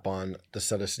mishap on the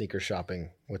set of sneaker shopping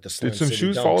with the Slam Did some City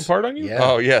shoes Dunks. fall apart on you? Yeah.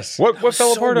 Oh yes. What That was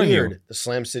fell so apart on weird. you? The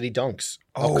Slam City Dunks.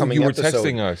 Oh, upcoming you were episode.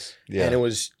 texting us. Yeah. And it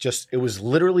was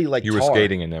literally like You were tar.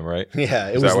 skating in them, right? Yeah,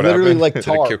 it Is was that what literally happened? like Did a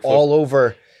tar kickflip? all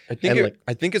over. I think And,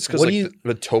 I think it's because what like do you-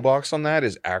 the toe box on that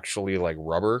is actually like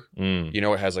rubber. Mm. You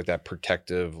know, it has like that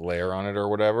protective layer on it or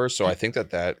whatever. So I think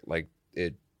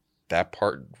that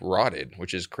part rotted,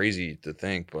 which is crazy to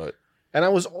think, but And I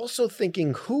was also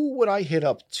thinking, who would I hit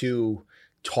up to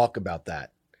talk about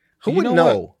that? Who You would know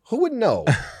know? Who would know?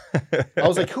 I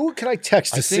was like, who could I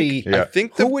text to I think, see Yeah. I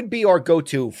think who would be our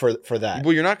go-to for that?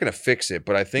 well, you're not going to fix it,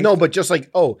 but I think No, but just like,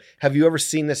 oh, have you ever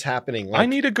seen this happening? Like, I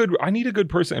need a good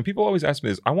person, and people always ask me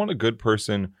this. I want a good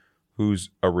person who's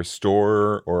a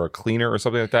restorer or a cleaner or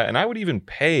something like that, and I would even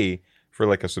pay for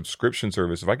like a subscription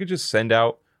service if I could just send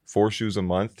out 4 shoes a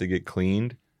month to get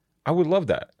cleaned. I would love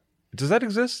that. Does that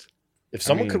exist? if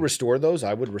someone could mean- restore those,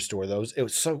 I would restore those. It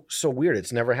was so weird.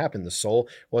 It's never happened. The sole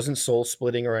wasn't sole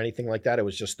splitting or anything like that. It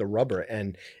was just the rubber,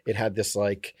 and it had this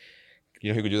like. you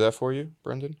know who could do that for you,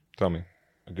 Brendan? Tell me.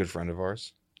 A good friend of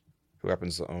ours who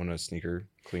happens to own a sneaker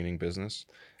cleaning business.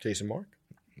 Jason Mark.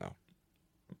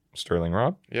 Sterling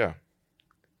Rob? Yeah.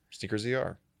 Sneakers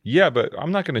ER. Yeah, but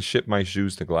I'm not going to ship my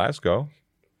shoes to Glasgow.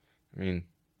 I mean,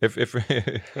 If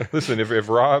listen, if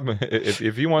Rob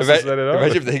if he wants to set it up,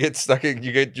 imagine if they get stuck in,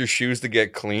 you get your shoes to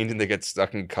get cleaned and they get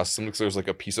stuck in customs because there's like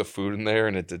a piece of food in there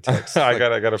and it detects. I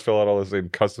like, gotta fill out all the same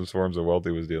customs forms that Welty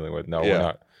was dealing with. No,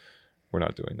 Yeah. we're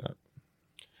not doing that.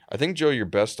 I think, Joe, your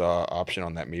best option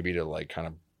on that maybe to like kind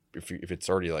of if it's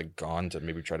already like gone to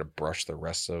maybe try to brush the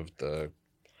rest of the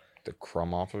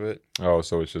crumb off of it, Oh,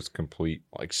 so it's just complete,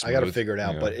 like I got to smooth. figure it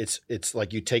out, Yeah. but it's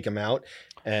like you take them out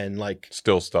and like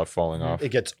still stuff falling off. it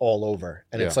gets all over,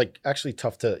 and it's Yeah. like actually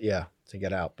tough to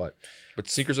get out. But But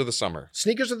sneakers of the summer.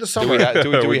 sneakers of the Do summer. we,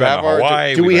 do we We've been have to our?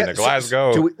 Hawaii? do We've we been ha- to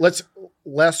Glasgow? let's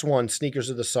last one. Sneakers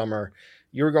of the summer.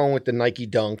 You were going with the Nike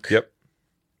Dunk. Yep.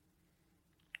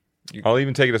 I'll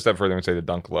even take it a step further and say the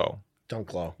Dunk Low.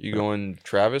 Dunk Low. You going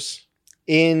Travis?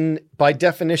 By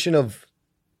definition of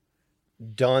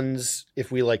Duns,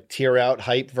 if we like tier out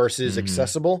hype versus Mhm.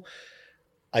 accessible,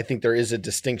 I think there is a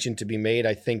distinction to be made.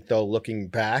 I think though, looking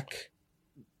back,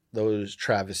 those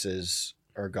Travises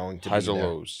are going to Highs be or there.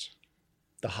 lows?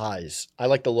 The highs. I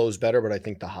like the lows better, but I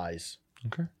think the highs.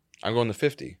 Okay. I'm going the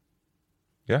 50.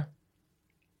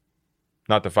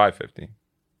 Not the 550.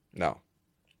 No,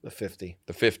 The 50.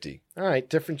 the 50. All right,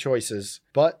 different choices,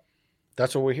 but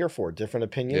that's what we're here for. Different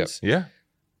opinions. Yeah.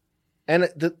 And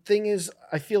the thing is,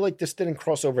 I feel like this didn't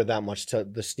cross over that much to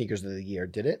the sneakers of the year,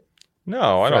 did it?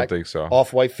 No, I don't Frac- think so.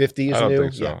 Off-white 50 is I don't new.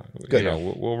 think so. Yeah, good. You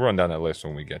know, we'll run down that list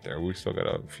when we get there. We still got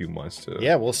a few months to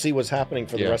Yeah, we'll see what's happening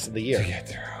for the Yeah. rest of the year. get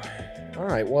there. All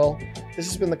right, well, this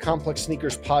has been the Complex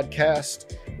Sneakers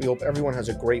Podcast. We hope everyone has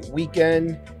a great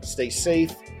weekend. Stay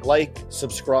safe, like,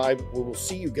 subscribe. We will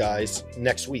see you guys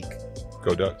next week.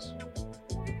 Go Ducks.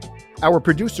 Our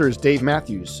producer is Dave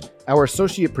Matthews. Our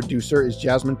associate producer is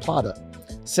Jasmine Plata.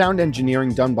 Sound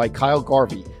engineering done by Kyle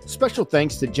Garvey. Special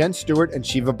thanks to Jen Stewart and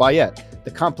Shiva Bayet.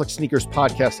 The Complex Sneakers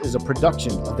Podcast is a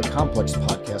production of the Complex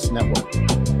Podcast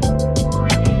Network.